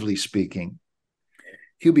competitively speaking,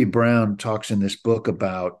 Hubie Brown talks in this book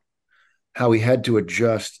about how he had to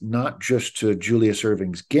adjust not just to Julius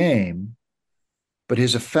Erving's game, but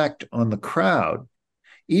his effect on the crowd.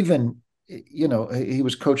 Even, he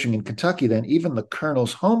was coaching in Kentucky then, even the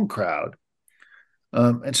Colonel's home crowd.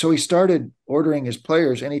 And so he started ordering his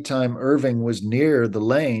players, anytime Erving was near the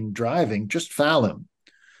lane driving, just foul him.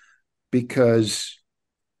 Because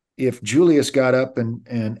if Julius got up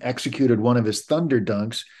and executed one of his thunder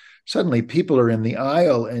dunks, suddenly people are in the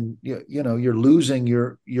aisle, and you're losing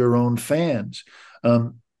your own fans. I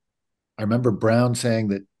remember Brown saying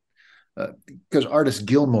that because Artis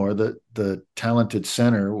Gilmore, the talented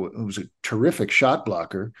center, who was a terrific shot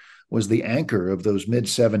blocker, was the anchor of those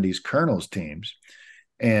mid-70s Colonels teams.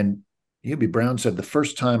 And Hubie Brown said, the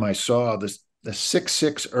first time I saw the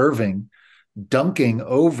 6'6" Erving dunking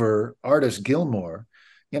over Artis Gilmore,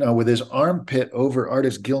 with his armpit over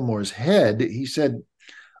Artis Gilmore's head, he said,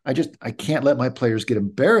 I can't let my players get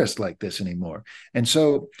embarrassed like this anymore. And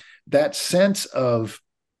so that sense of,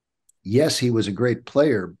 yes, he was a great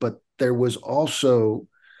player, but there was also,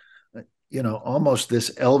 almost this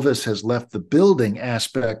Elvis has left the building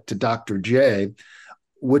aspect to Dr. J,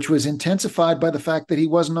 which was intensified by the fact that he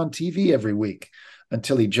wasn't on TV every week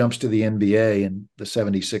until he jumps to the NBA in the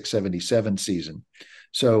 76-77 season.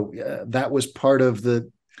 So that was part of the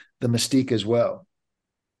mystique as well.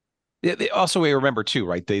 Also, we remember too,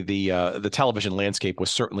 right? The television landscape was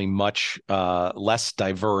certainly much less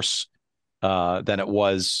diverse than it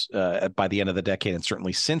was by the end of the decade, and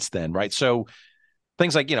certainly since then, right? So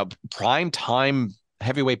things like prime time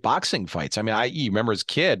heavyweight boxing fights. I mean, you remember as a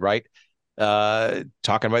kid, right?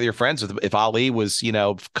 Talking about your friends if Ali was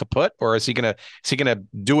kaput, or is he gonna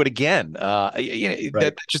do it again?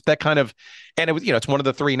 Right. That kind of, and it was it's one of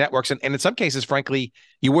the three networks, and in some cases, frankly,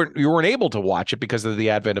 you weren't able to watch it because of the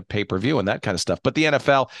advent of pay-per-view and that kind of stuff. But the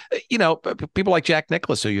NFL, people like Jack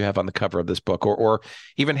Nicklaus, who you have on the cover of this book, or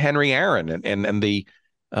even Henry Aaron, and the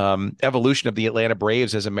evolution of the Atlanta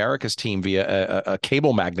Braves as America's team via a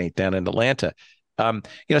cable magnate down in Atlanta. Some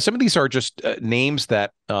of these are just names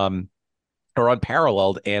that are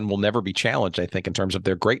unparalleled and will never be challenged, I think, in terms of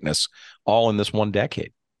their greatness, all in this one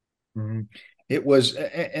decade. Mm-hmm. It was,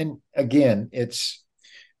 and again, it's,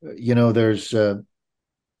 there's,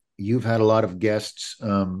 you've had a lot of guests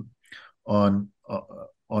on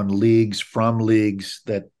leagues, from leagues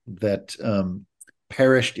that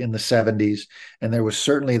perished in the 70s. And there was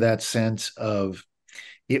certainly that sense of,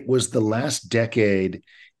 it was the last decade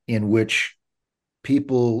in which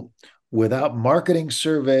people, without marketing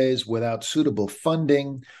surveys, without suitable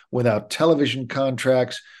funding, without television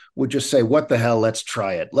contracts, would just say, what the hell, let's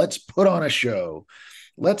try it. Let's put on a show.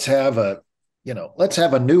 Let's have a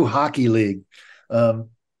new hockey league.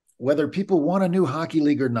 Whether people want a new hockey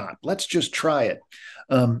league or not, let's just try it.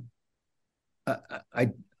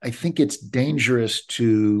 I think it's dangerous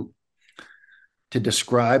to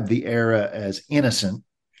describe the era as innocent,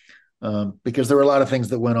 because there were a lot of things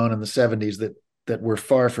that went on in the 70s that were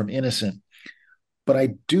far from innocent. But I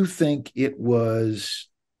do think it was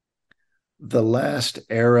the last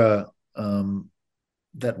era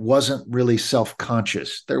that wasn't really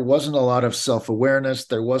self-conscious. There wasn't a lot of self-awareness.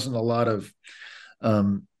 There wasn't a lot of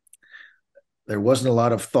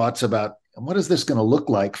thoughts about what is this going to look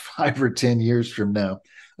like 5 or 10 years from now.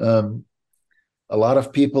 A lot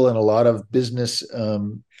of people and a lot of business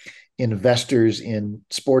investors in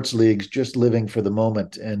sports leagues just living for the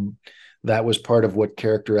moment, and that was part of what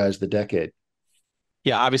characterized the decade.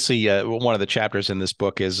 Yeah, obviously, one of the chapters in this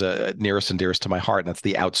book is nearest and dearest to my heart, and that's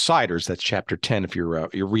The Outsiders. That's chapter 10. If you're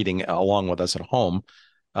reading along with us at home,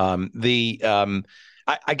 I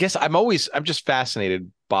guess I'm just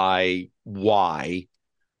fascinated by why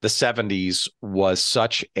the 70s was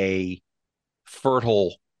such a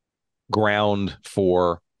fertile ground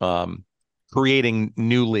for creating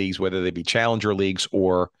new leagues, whether they be challenger leagues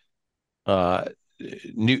or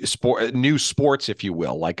new sports, if you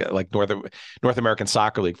will, like North American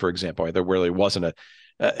Soccer League, for example. There really wasn't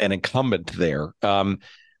an incumbent there.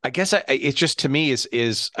 I guess it's just, to me,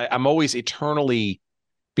 I'm always eternally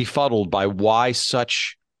befuddled by why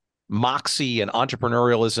such moxie and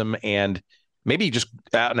entrepreneurialism, and maybe just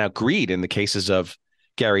out and out greed in the cases of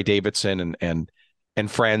Gary Davidson and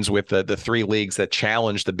friends with the three leagues that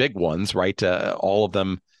challenged the big ones, right? All of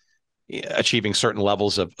them achieving certain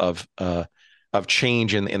levels of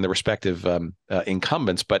change in the respective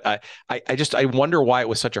incumbents. But I wonder why it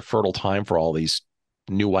was such a fertile time for all these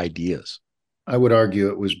new ideas. I would argue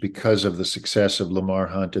it was because of the success of Lamar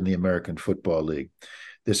Hunt and the American Football League.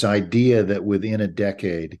 This idea that within a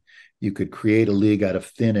decade you could create a league out of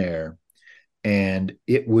thin air and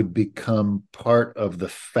it would become part of the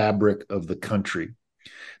fabric of the country,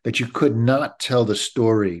 that you could not tell the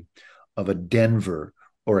story of a Denver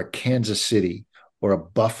or a Kansas City or a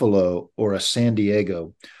Buffalo or a San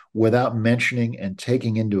Diego without mentioning and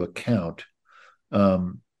taking into account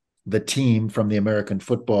the team from the American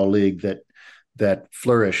Football League that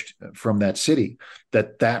flourished from that city.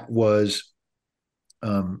 That was,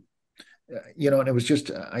 and it was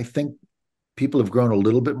just, I think people have grown a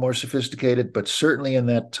little bit more sophisticated, but certainly in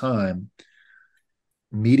that time,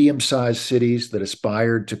 medium-sized cities that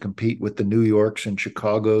aspired to compete with the New Yorks and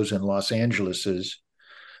Chicagos and Los Angeleses,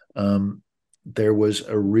 there was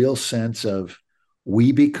a real sense of,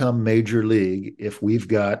 we become major league if we've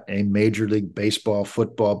got a major league baseball,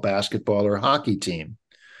 football, basketball, or hockey team.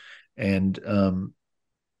 And,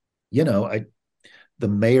 the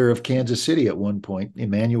mayor of Kansas City at one point,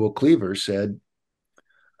 Emmanuel Cleaver, said,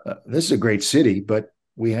 this is a great city, but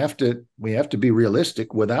we have to be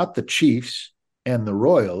realistic. Without the Chiefs and the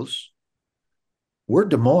Royals, we're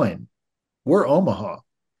Des Moines, we're Omaha.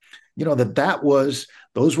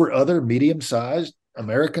 Those were other medium-sized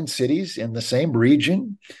American cities in the same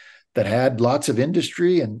region that had lots of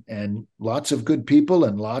industry and lots of good people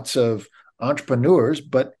and lots of entrepreneurs,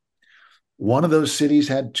 but one of those cities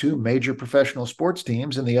had two major professional sports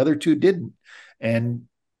teams and the other two didn't. And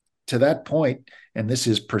to that point, and this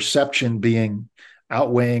is perception being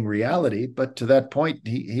outweighing reality, but to that point,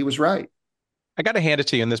 he was right. I got to hand it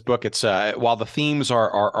to you in this book. It's while the themes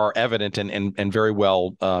are evident and very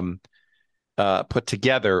well put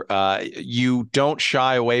together, you don't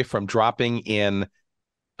shy away from dropping in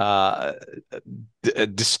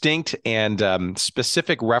distinct and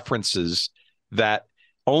specific references that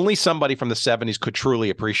only somebody from the 70s could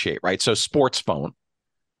truly appreciate, right? So sports phone,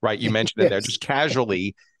 right? You mentioned it there just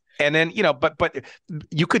casually. And then, but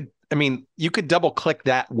you could double click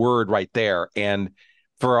that word right there. And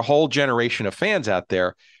for a whole generation of fans out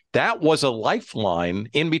there, that was a lifeline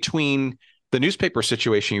in between the newspaper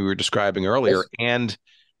situation you were describing earlier and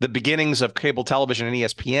the beginnings of cable television and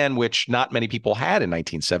ESPN, which not many people had in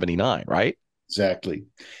 1979, right? Exactly.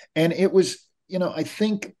 And it was, I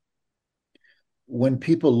think when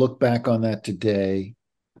people look back on that today,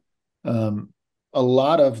 a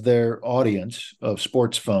lot of their audience of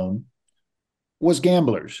Sports Phone was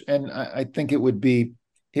gamblers. And I think it would be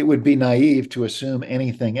naive to assume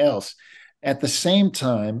anything else. At the same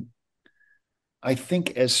time, I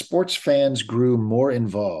think as sports fans grew more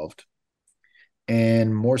involved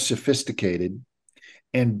and more sophisticated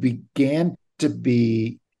and began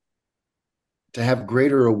to have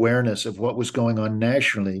greater awareness of what was going on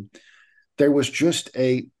nationally, there was just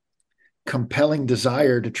a compelling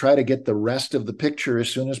desire to try to get the rest of the picture as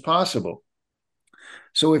soon as possible.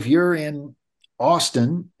 So if you're in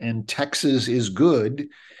Austin and Texas is good,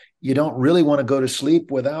 you don't really want to go to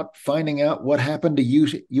sleep without finding out what happened to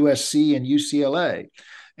USC and UCLA.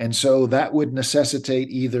 And so that would necessitate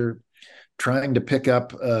either trying to pick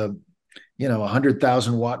up a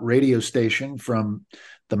 100,000 watt radio station from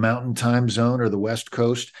the Mountain Time Zone or the West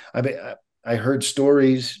Coast. I mean, I heard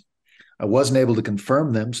stories. I wasn't able to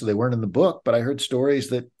confirm them, so they weren't in the book, but I heard stories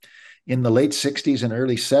that in the late 60s and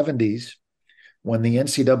early 70s, when the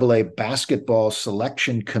NCAA basketball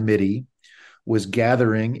selection committee was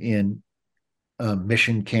gathering in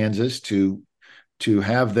Mission, Kansas to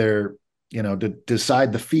have their, to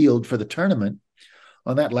decide the field for the tournament,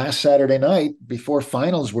 on that last Saturday night before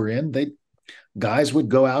finals were in, guys would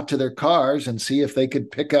go out to their cars and see if they could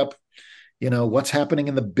pick up, what's happening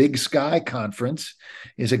in the Big Sky Conference.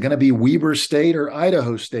 Is it going to be Weber State or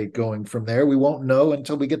Idaho State going from there? We won't know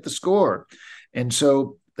until we get the score. And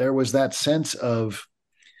so there was that sense of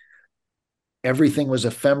everything was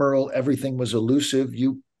ephemeral, everything was elusive.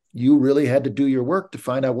 You really had to do your work to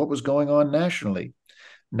find out what was going on nationally.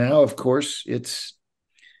 Now, of course, it's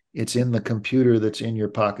in the computer that's in your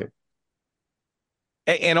pocket.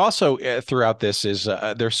 And also throughout this is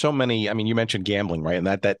there's so many. I mean, you mentioned gambling, right? And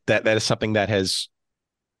that is something that has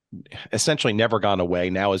essentially never gone away.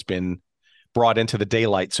 Now has been brought into the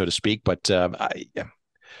daylight, so to speak. But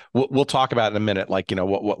we'll talk about it in a minute, like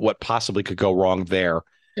what possibly could go wrong there.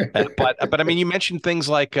 But I mean, you mentioned things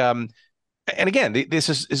like, and again, this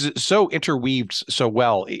is so interweaved so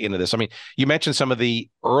well into this. I mean, you mentioned some of the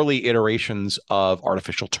early iterations of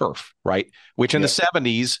artificial turf, right? Which in the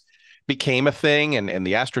 70s became a thing, and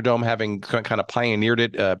the Astrodome having kind of pioneered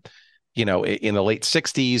it, in the late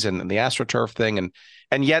 60s, and the AstroTurf thing,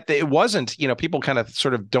 and yet it wasn't, people kind of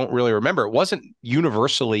sort of don't really remember. It wasn't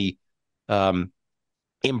universally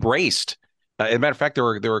embraced. As a matter of fact, there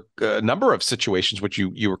were a number of situations which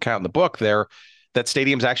you were counting in the book there that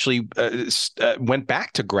stadiums actually went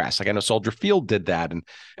back to grass. Like I know Soldier Field did that, and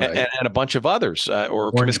a bunch of others,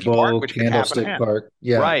 or Orange Comiskey Park, which Candlestick Park.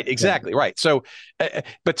 Yeah, right, exactly, right. So,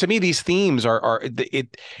 but to me, these themes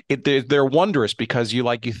they're wondrous because you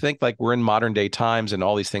think like we're in modern day times, and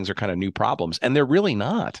all these things are kind of new problems, and they're really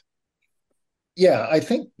not. Yeah, I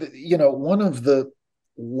think one of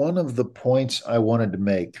the points I wanted to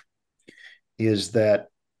make is that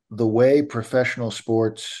the way professional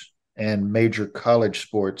sports and major college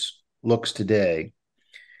sports looks today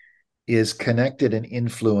is connected and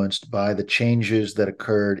influenced by the changes that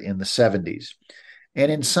occurred in the 70s. And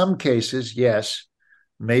in some cases, yes,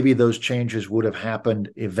 maybe those changes would have happened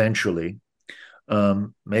eventually.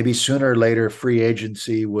 Maybe sooner or later, free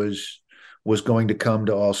agency was going to come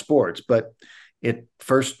to all sports. But it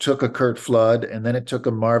first took a Curt Flood, and then it took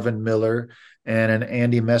a Marvin Miller and an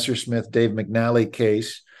Andy Messersmith, Dave McNally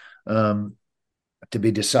case to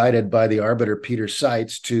be decided by the arbiter Peter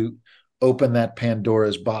Seitz to open that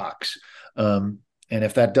Pandora's box. And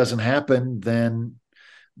if that doesn't happen, then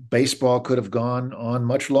baseball could have gone on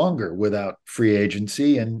much longer without free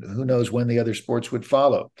agency, and who knows when the other sports would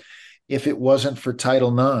follow. If it wasn't for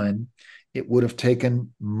Title IX, it would have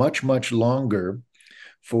taken much, much longer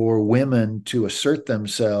for women to assert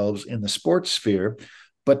themselves in the sports sphere.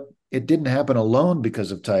 But it didn't happen alone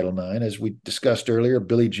because of Title IX. As we discussed earlier,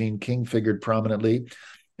 Billie Jean King figured prominently,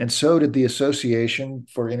 and so did the Association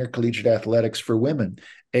for Intercollegiate Athletics for Women,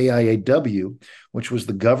 AIAW, which was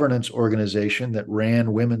the governance organization that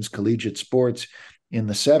ran women's collegiate sports in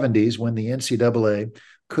the 70s when the NCAA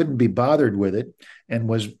couldn't be bothered with it and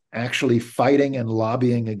was actually fighting and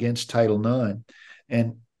lobbying against Title IX.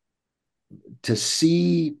 And to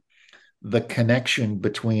see the connection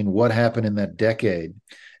between what happened in that decade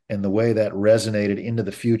and the way that resonated into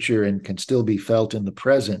the future and can still be felt in the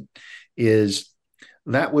present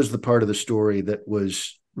that was the part of the story that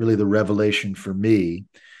was really the revelation for me.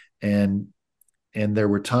 And there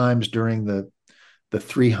were times during the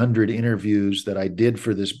 300 interviews that I did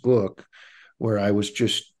for this book where I was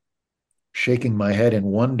just shaking my head in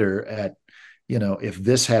wonder at, if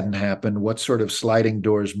this hadn't happened, what sort of sliding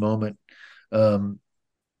doors moment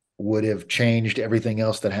would have changed everything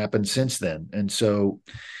else that happened since then. And so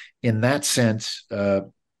in that sense,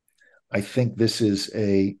 I think this is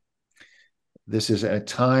at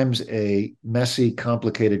times a messy,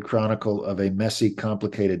 complicated chronicle of a messy,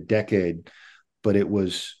 complicated decade, but it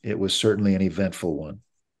was certainly an eventful one.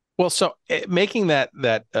 Well, so making that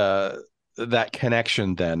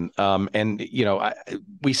connection then, and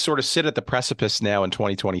we sort of sit at the precipice now in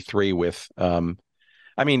 2023 with.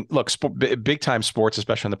 I mean, look, big time sports,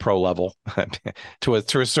 especially on the pro level, to a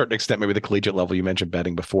certain extent, maybe the collegiate level. You mentioned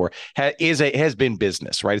betting before, has been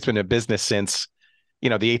business, right? It's been a business since the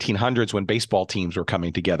 1800s when baseball teams were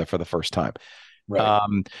coming together for the first time. Right.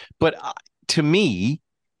 But to me,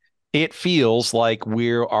 it feels like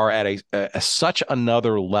we are at a such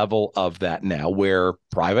another level of that now, where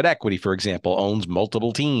private equity, for example, owns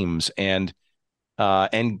multiple teams, and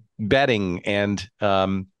betting, and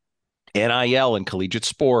NIL and collegiate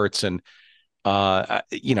sports, and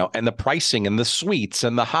and the pricing and the suites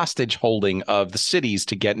and the hostage holding of the cities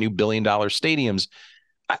to get new billion-dollar stadiums.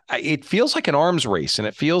 It feels like an arms race, and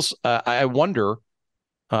it feels. I wonder.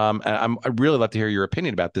 I'd really love to hear your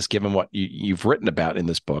opinion about this, given what you've written about in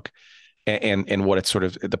this book, and what it's sort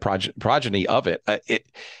of the progeny of it.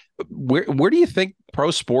 Where do you think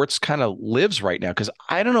pro sports kind of lives right now? Because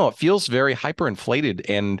I don't know, it feels very hyperinflated,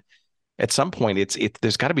 and at some point,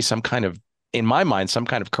 there's got to be some kind of, in my mind, some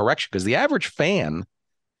kind of correction, because the average fan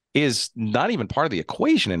is not even part of the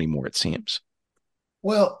equation anymore, it seems.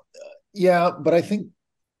 Well, yeah, but I think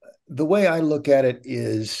the way I look at it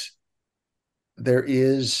is there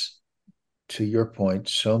is, to your point,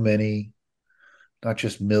 so many, not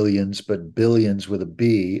just millions, but billions with a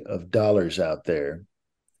B of dollars out there.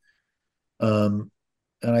 And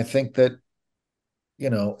I think that,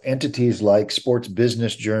 entities like Sports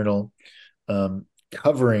Business Journal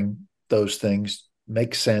covering those things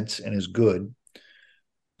makes sense and is good.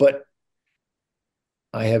 But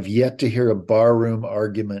I have yet to hear a barroom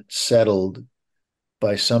argument settled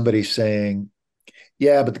by somebody saying,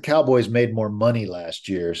 yeah, but the Cowboys made more money last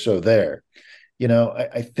year, so there.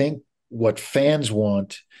 I think what fans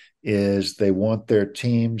want is they want their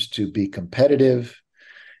teams to be competitive,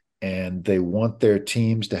 and they want their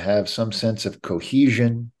teams to have some sense of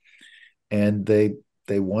cohesion, and they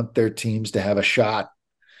want their teams to have a shot.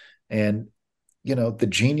 And, the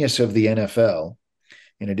genius of the NFL,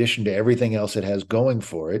 in addition to everything else it has going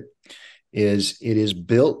for it, is it is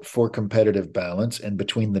built for competitive balance. And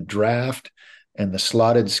between the draft and the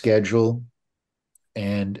slotted schedule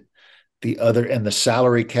and the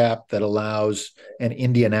salary cap that allows an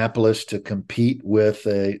Indianapolis to compete with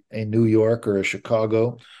a New York or a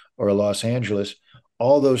Chicago or a Los Angeles,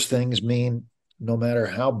 all those things mean no matter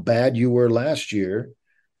how bad you were last year,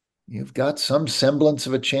 you've got some semblance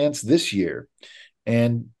of a chance this year.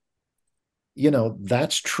 And,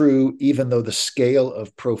 that's true, even though the scale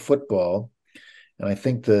of pro football, and I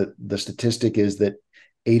think the statistic is that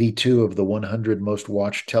 82 of the 100 most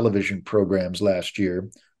watched television programs last year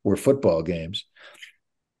were football games.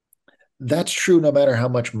 That's true no matter how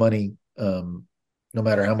much money the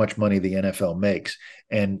NFL makes.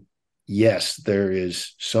 And yes, there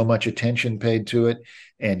is so much attention paid to it.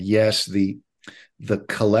 And yes, the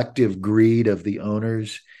collective greed of the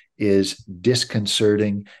owners is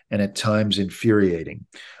disconcerting and at times infuriating.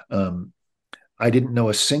 I didn't know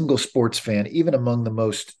a single sports fan, even among the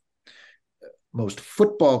most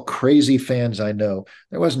football crazy fans I know,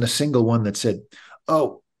 there wasn't a single one that said,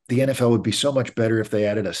 oh, the NFL would be so much better if they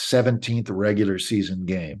added a 17th regular season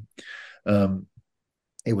game.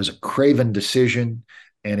 It was a craven decision,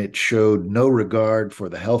 and it showed no regard for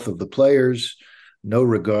the health of the players, no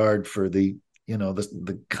regard for the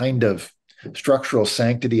kind of structural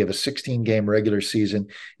sanctity of a 16-game regular season.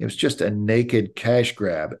 It was just a naked cash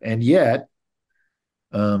grab. And yet,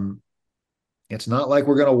 it's not like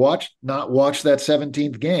we're going to not watch that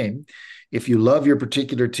 17th game. If you love your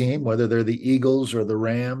particular team, whether they're the Eagles or the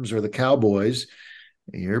Rams or the Cowboys,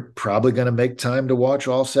 you're probably going to make time to watch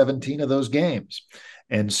all 17 of those games.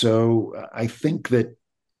 And so I think that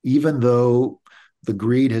even though the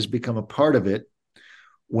greed has become a part of it,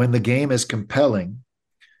 when the game is compelling,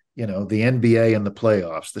 the NBA and the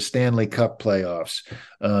playoffs, the Stanley Cup playoffs,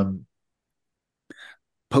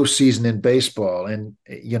 postseason in baseball, and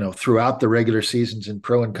throughout the regular seasons in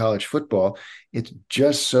pro and college football, it's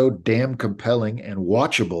just so damn compelling and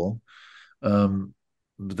watchable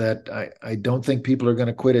that I don't think people are going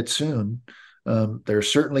to quit it soon. There are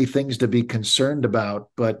certainly things to be concerned about,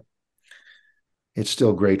 but it's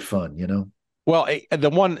still great fun. Well,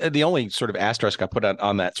 the only sort of asterisk I put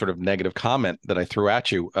on that sort of negative comment that I threw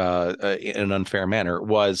at you in an unfair manner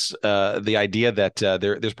was the idea that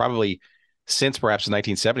there's probably, since perhaps the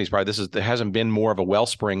 1970s, there hasn't been more of a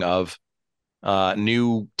wellspring of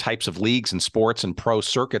new types of leagues and sports and pro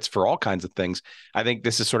circuits for all kinds of things. I think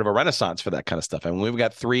this is sort of a renaissance for that kind of stuff. I mean, we've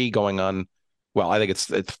got 3 going on. Well, I think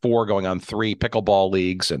it's 4 going on 3 pickleball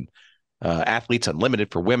leagues, and Athletes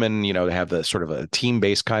Unlimited for women. They have the sort of a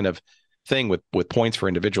team-based kind of thing with points for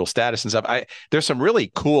individual status and stuff. There's some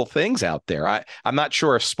really cool things out there. I'm not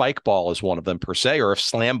sure if spike ball is one of them per se, or if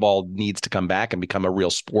slam ball needs to come back and become a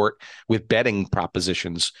real sport with betting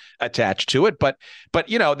propositions attached to it. But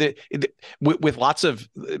with lots of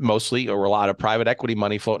mostly or a lot of private equity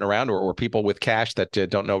money floating around, or people with cash that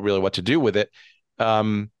don't know really what to do with it.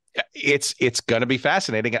 It's going to be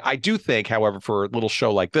fascinating. I do think, however, for a little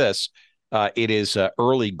show like this, it is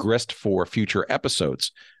early grist for future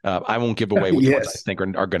episodes. I won't give away which ones I think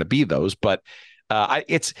are going to be those, but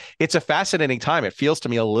it's a fascinating time. It feels to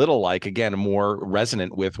me a little like, again, more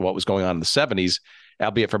resonant with what was going on in the 70s,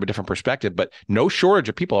 albeit from a different perspective, but no shortage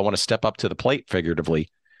of people I want to step up to the plate figuratively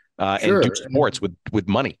and do sports with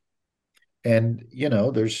money. And,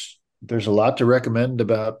 there's a lot to recommend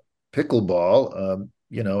about pickleball.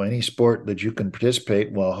 Any sport that you can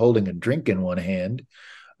participate while holding a drink in one hand.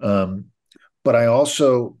 But I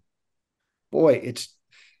also, I've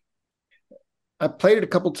played it a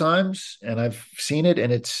couple times and I've seen it,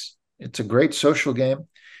 and it's a great social game.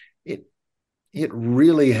 It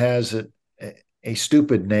really has a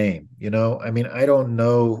stupid name, I mean, I don't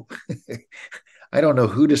know. I don't know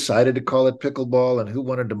who decided to call it pickleball and who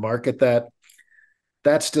wanted to market that.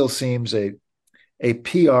 That still seems a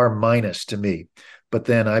PR minus to me. But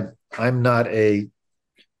then I'm not a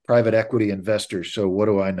private equity investor, so what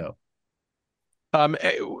do I know?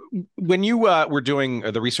 When you were doing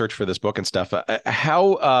the research for this book and stuff,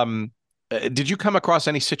 how did you come across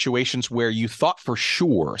any situations where you thought for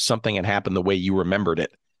sure something had happened the way you remembered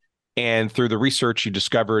it, and through the research you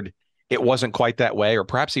discovered it wasn't quite that way, or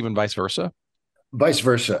perhaps even vice versa? Vice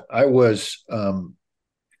versa. I was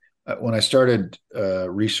when I started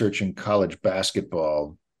researching college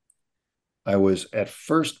basketball, I was at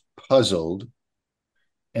first puzzled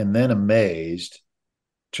and then amazed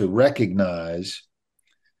to recognize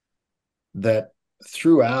that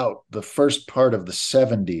throughout the first part of the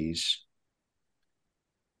 70s,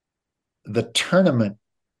 the tournament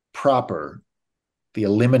proper, the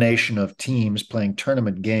elimination of teams playing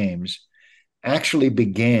tournament games, actually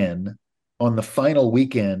began on the final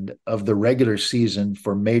weekend of the regular season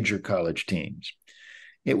for major college teams.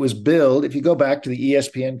 It was billed, if you go back to the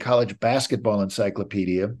ESPN College Basketball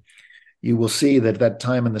Encyclopedia, you will see that at that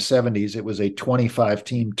time in the 70s, it was a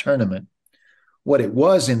 25-team tournament. What it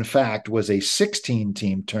was, in fact, was a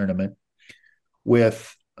 16-team tournament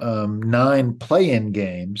with 9 play-in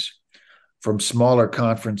games from smaller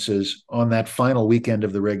conferences on that final weekend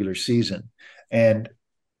of the regular season. And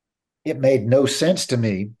it made no sense to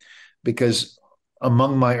me, because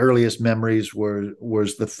among my earliest memories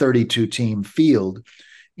was the 32-team field,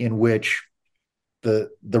 in which the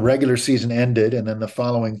regular season ended, and then the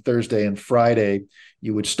following Thursday and Friday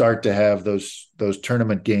you would start to have those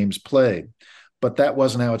tournament games played. But that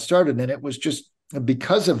wasn't how it started, and it was just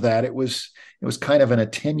because of that. It was kind of an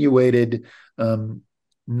attenuated,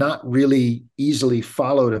 not really easily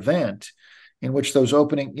followed event, in which those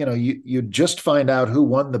opening, you just find out who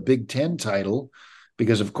won the Big Ten title,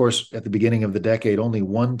 because of course at the beginning of the decade only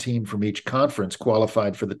one team from each conference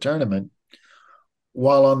qualified for the tournament.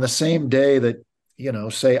 While on the same day that,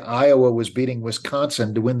 say Iowa was beating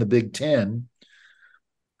Wisconsin to win the Big Ten,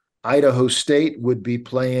 Idaho State would be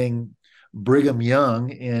playing Brigham Young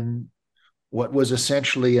in what was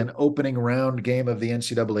essentially an opening round game of the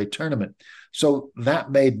NCAA tournament. So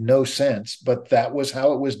that made no sense, but that was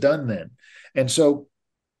how it was done then. And so,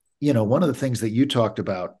 one of the things that you talked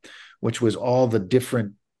about, which was all the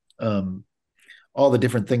different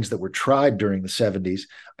things that were tried during the 70s,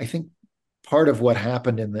 I think part of what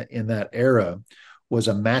happened in that era was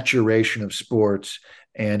a maturation of sports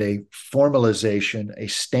and a formalization, a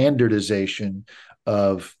standardization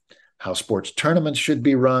of how sports tournaments should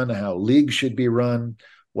be run, how leagues should be run,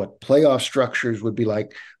 what playoff structures would be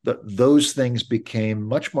like. Those things became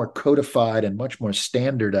much more codified and much more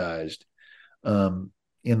standardized over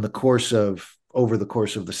the course of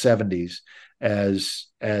the 70s as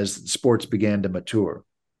sports began to mature.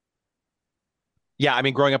 Yeah, I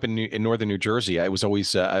mean, growing up in northern New Jersey, I was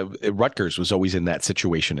always Rutgers was always in that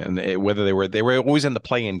situation, and whether they were always in the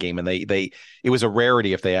play-in game, and it was a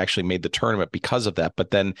rarity if they actually made the tournament because of that.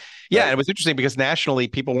 But then, yeah, right. It was interesting because nationally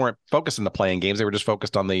people weren't focused on the play-in games; they were just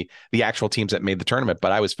focused on the actual teams that made the tournament.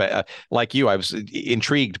 But I was like you, I was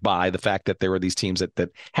intrigued by the fact that there were these teams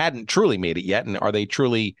that hadn't truly made it yet, and are they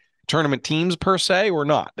truly tournament teams per se or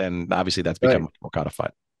not? And obviously, that's become much more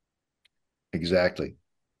codified. Exactly.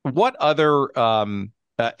 What other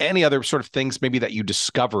any other sort of things maybe that you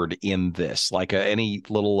discovered in this, like any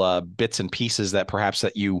little bits and pieces that perhaps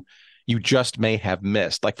that you just may have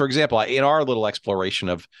missed? Like, for example, in our little exploration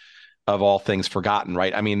of all things forgotten,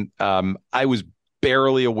 right? I mean, I was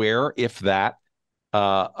barely aware, if that,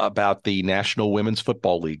 about the National Women's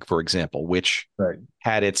Football League, for example, which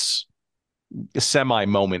had its semi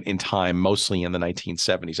moment in time, mostly in the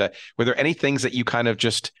 1970s. Were there any things that you kind of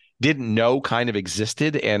just didn't know kind of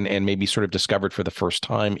existed and maybe sort of discovered for the first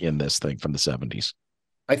time in this thing from the 70s?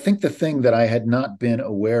 I think the thing that I had not been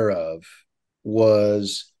aware of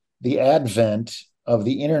was the advent of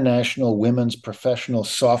the International Women's Professional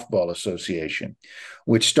Softball Association,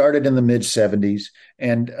 which started in the mid 70s.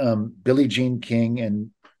 And Billie Jean King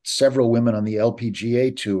and several women on the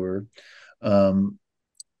LPGA tour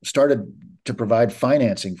started to provide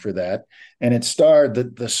financing for that. And it starred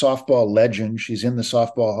the softball legend. She's in the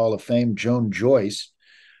Softball Hall of Fame, Joan Joyce,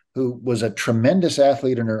 who was a tremendous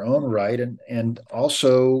athlete in her own right. And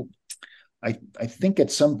also, I think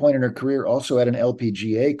at some point in her career, also had an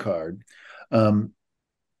LPGA card.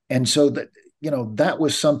 And so that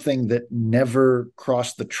was something that never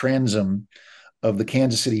crossed the transom of the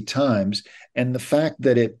Kansas City Times. And the fact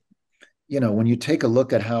that it, when you take a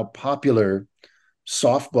look at how popular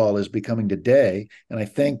softball is becoming today, and I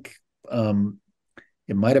think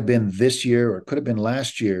it might have been this year or it could have been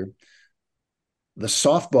last year, the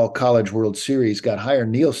softball College World Series got higher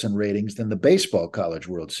Nielsen ratings than the baseball College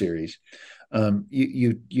World Series.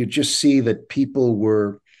 You just see that people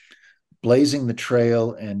were blazing the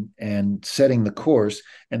trail and setting the course,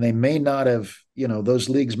 and they may not have, those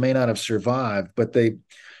leagues may not have survived, but they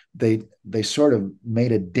sort of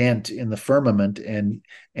made a dent in the firmament and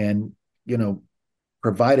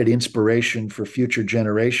provided inspiration for future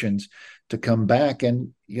generations to come back.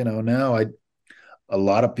 And now a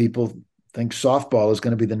lot of people think softball is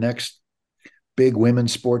going to be the next big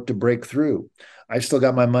women's sport to break through. I still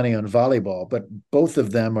got my money on volleyball, but both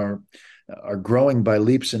of them are growing by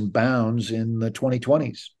leaps and bounds in the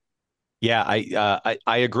 2020s. Yeah,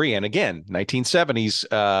 I agree. And again, 1970s,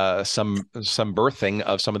 some birthing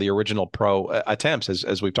of some of the original pro attempts,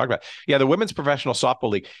 as we've talked about. Yeah, the Women's Professional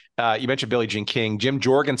Softball League. You mentioned Billie Jean King, Jim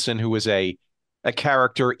Jorgensen, who was a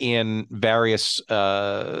character in various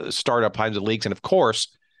startup kinds of leagues, and of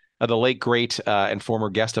course, the late great and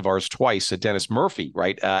former guest of ours twice, Dennis Murphy,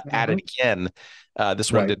 right? At it again.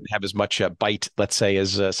 This one didn't have as much bite, let's say,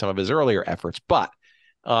 as some of his earlier efforts, but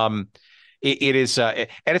it is, and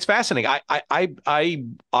it's fascinating.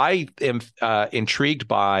 I am intrigued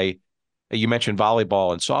by. You mentioned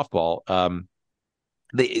volleyball and softball.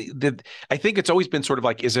 I think it's always been sort of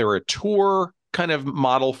like, is there a tour kind of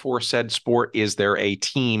model for said sport? Is there a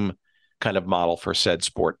team kind of model for said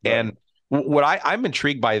sport? Right. And what I'm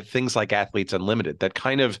intrigued by things like Athletes Unlimited that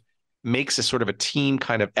kind of makes a sort of a team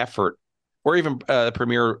kind of effort, or even the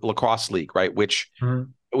Premier Lacrosse League, right? Which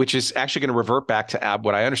is actually going to revert back to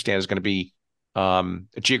what I understand is going to be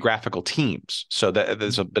geographical teams. So that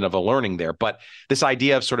there's a bit of a learning there. But this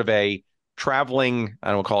idea of sort of a traveling,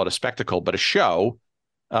 I don't call it a spectacle, but a show.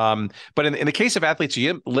 But in the case of Athletes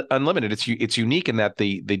Unlimited, it's unique in that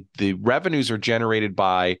the revenues are generated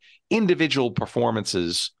by individual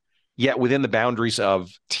performances, yet within the boundaries of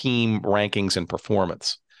team rankings and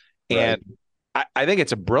performance. Right. And I think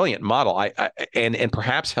it's a brilliant model. And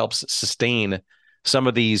perhaps helps sustain some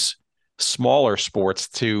of these smaller sports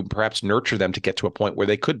to perhaps nurture them to get to a point where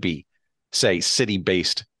they could be, say,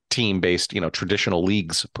 city-based, team-based, traditional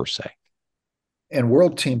leagues per se. And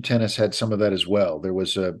World Team Tennis had some of that as well. There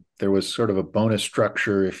was sort of a bonus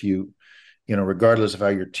structure if you regardless of how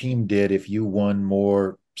your team did, if you won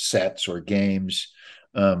more sets or games,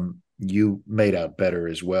 you made out better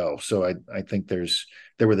as well. So I think there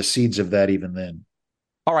were the seeds of that even then.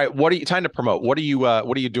 All right, time to promote? What are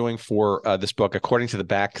you doing for this book? According to the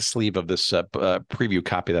back sleeve of this preview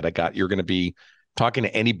copy that I got, you're going to be talking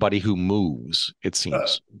to anybody who moves. It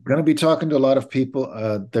seems going to be talking to a lot of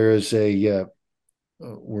people. There is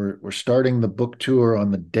we're starting the book tour on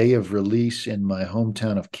the day of release in my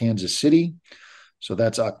hometown of Kansas City, so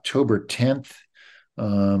that's October 10th,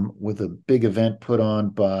 with a big event put on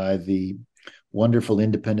by the wonderful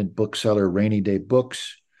independent bookseller Rainy Day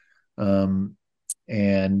Books.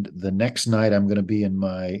 And the next night, I'm going to be in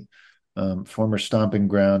my former stomping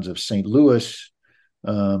grounds of St. Louis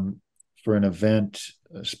for an event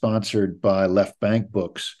sponsored by Left Bank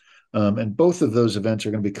Books. And both of those events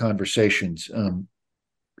are going to be conversations.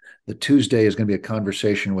 The Tuesday is going to be a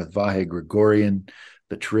conversation with Vahe Gregorian,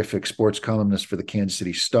 the terrific sports columnist for the Kansas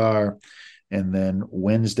City Star. And then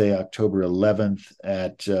Wednesday, October 11th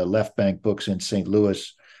at Left Bank Books in St.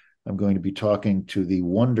 Louis, I'm going to be talking to the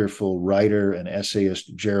wonderful writer and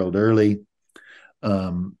essayist Gerald Early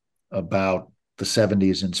about the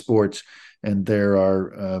 70s in sports. And there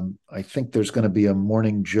are, I think there's going to be a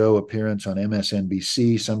Morning Joe appearance on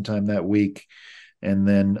MSNBC sometime that week, and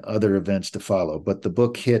then other events to follow. But the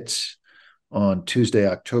book hits on Tuesday,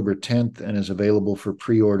 October 10th, and is available for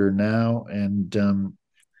pre-order now. And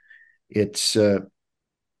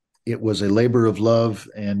it was a labor of love,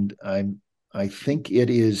 and I think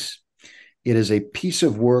it is a piece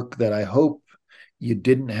of work that I hope you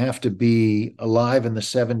didn't have to be alive in the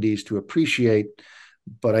 70s to appreciate,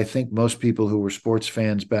 but I think most people who were sports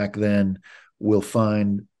fans back then will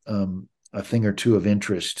find a thing or two of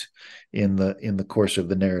interest in the course of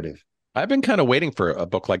the narrative. I've been kind of waiting for a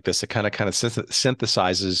book like this that kind of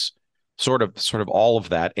synthesizes sort of all of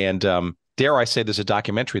that. And dare I say, there's a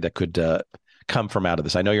documentary that could come from out of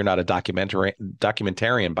this. I know you're not a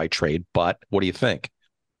documentarian by trade, but what do you think?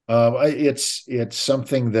 It's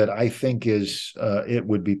something that I think is it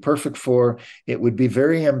would be perfect for. It would be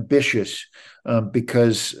very ambitious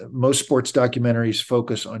because most sports documentaries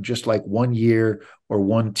focus on just like 1 year or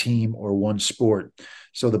one team or one sport.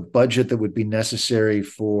 So the budget that would be necessary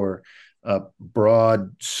for a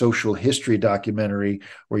broad social history documentary,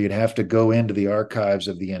 where you'd have to go into the archives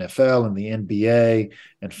of the NFL and the NBA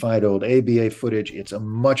and find old ABA footage, it's a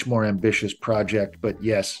much more ambitious project. But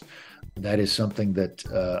yes, that is something that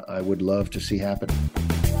I would love to see happen.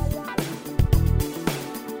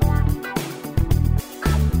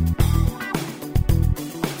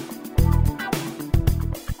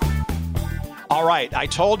 All right. I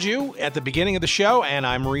told you at the beginning of the show, and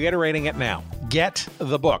I'm reiterating it now. Get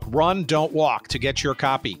the book, Run, Don't Walk, to get your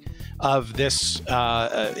copy of this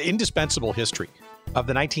indispensable history of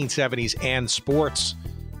the 1970s and sports,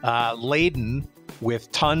 laden with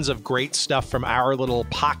tons of great stuff from our little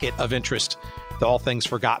pocket of interest, the All Things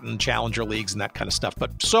Forgotten, Challenger Leagues, and that kind of stuff,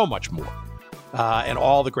 but so much more. And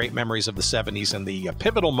all the great memories of the 70s and the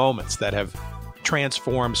pivotal moments that have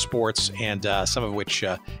transformed sports, and some of which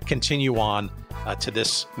continue on to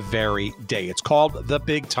this very day. It's called The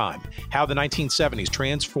Big Time: How the 1970s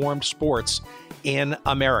Transformed Sports in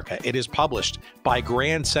America. It is published by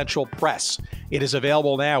Grand Central Press. It is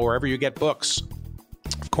available now wherever you get books.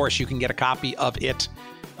 Of course, you can get a copy of it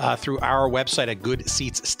through our website at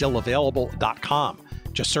goodseatsstillavailable.com.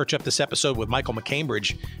 Just search up this episode with Michael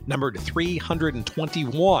MacCambridge, numbered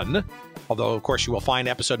 321. Although, of course, you will find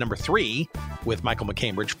episode number 3 with Michael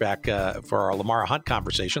MacCambridge back for our Lamar Hunt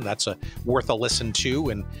conversation. That's worth a listen to,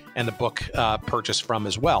 and the book purchase from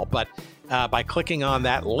as well. But by clicking on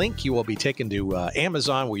that link, you will be taken to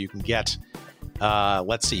Amazon, where you can get, you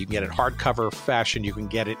can get it hardcover fashion. You can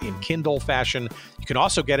get it in Kindle fashion. You can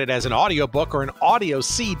also get it as an audiobook or an audio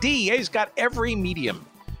CD. He's got every medium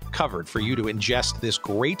covered for you to ingest this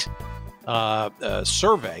great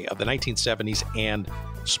survey of the 1970s and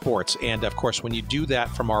sports. And of course, when you do that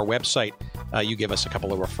from our website, you give us a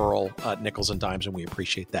couple of referral nickels and dimes, and we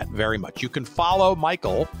appreciate that very much. You can follow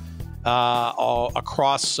Michael all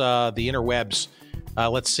across the interwebs.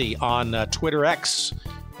 On Twitter X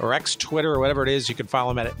or X Twitter or whatever it is. You can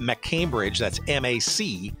follow him at MacCambridge. That's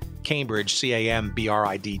MAC Cambridge,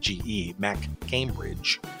 CAMBRIDGE,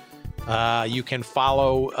 MacCambridge. You can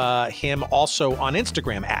follow him also on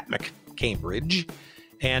Instagram at MacCambridge.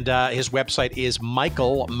 And his website is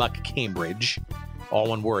michaelmccambridge, all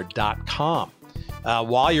one word, .com.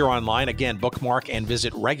 While you're online, again, bookmark and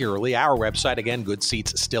visit regularly our website, again,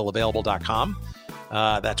 goodseatsstillavailable.com.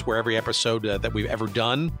 That's where every episode that we've ever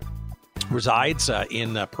done resides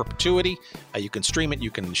in perpetuity. You can stream it,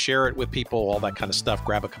 you can share it with people, all that kind of stuff,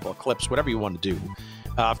 grab a couple of clips, whatever you want to do.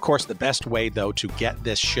 Of course, the best way, though, to get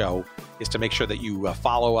this show is to make sure that you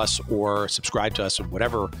follow us or subscribe to us in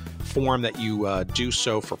whatever form that you do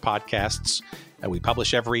so for podcasts. We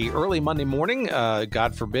publish every early Monday morning,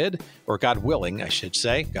 God forbid, or God willing, I should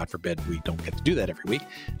say. God forbid we don't get to do that every week,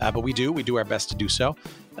 but we do. We do our best to do so.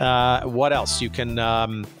 What else? You can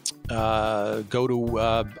go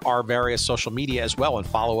to our various social media as well and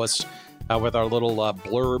follow us with our little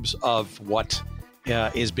blurbs of what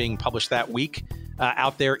is being published that week.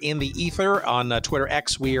 Out there in the ether on Twitter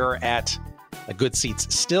X, we are at Good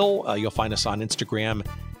Seats Still. You'll find us on Instagram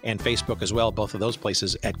and Facebook as well. Both of those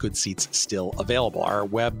places at Good Seats Still Available. Our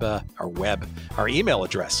email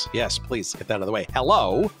address. Yes, please get that out of the way.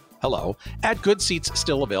 Hello at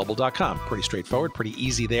goodseatsstillavailable.com. Pretty straightforward, pretty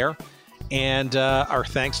easy there. And our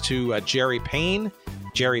thanks to Jerry Payne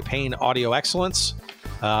Audio Excellence.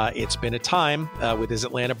 It's been a time with his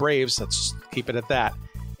Atlanta Braves. Let's keep it at that.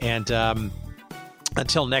 And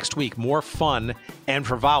until next week, more fun and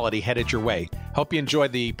frivolity headed your way. Hope you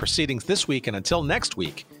enjoyed the proceedings this week. And until next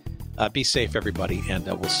week, be safe, everybody, and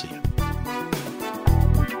we'll see you.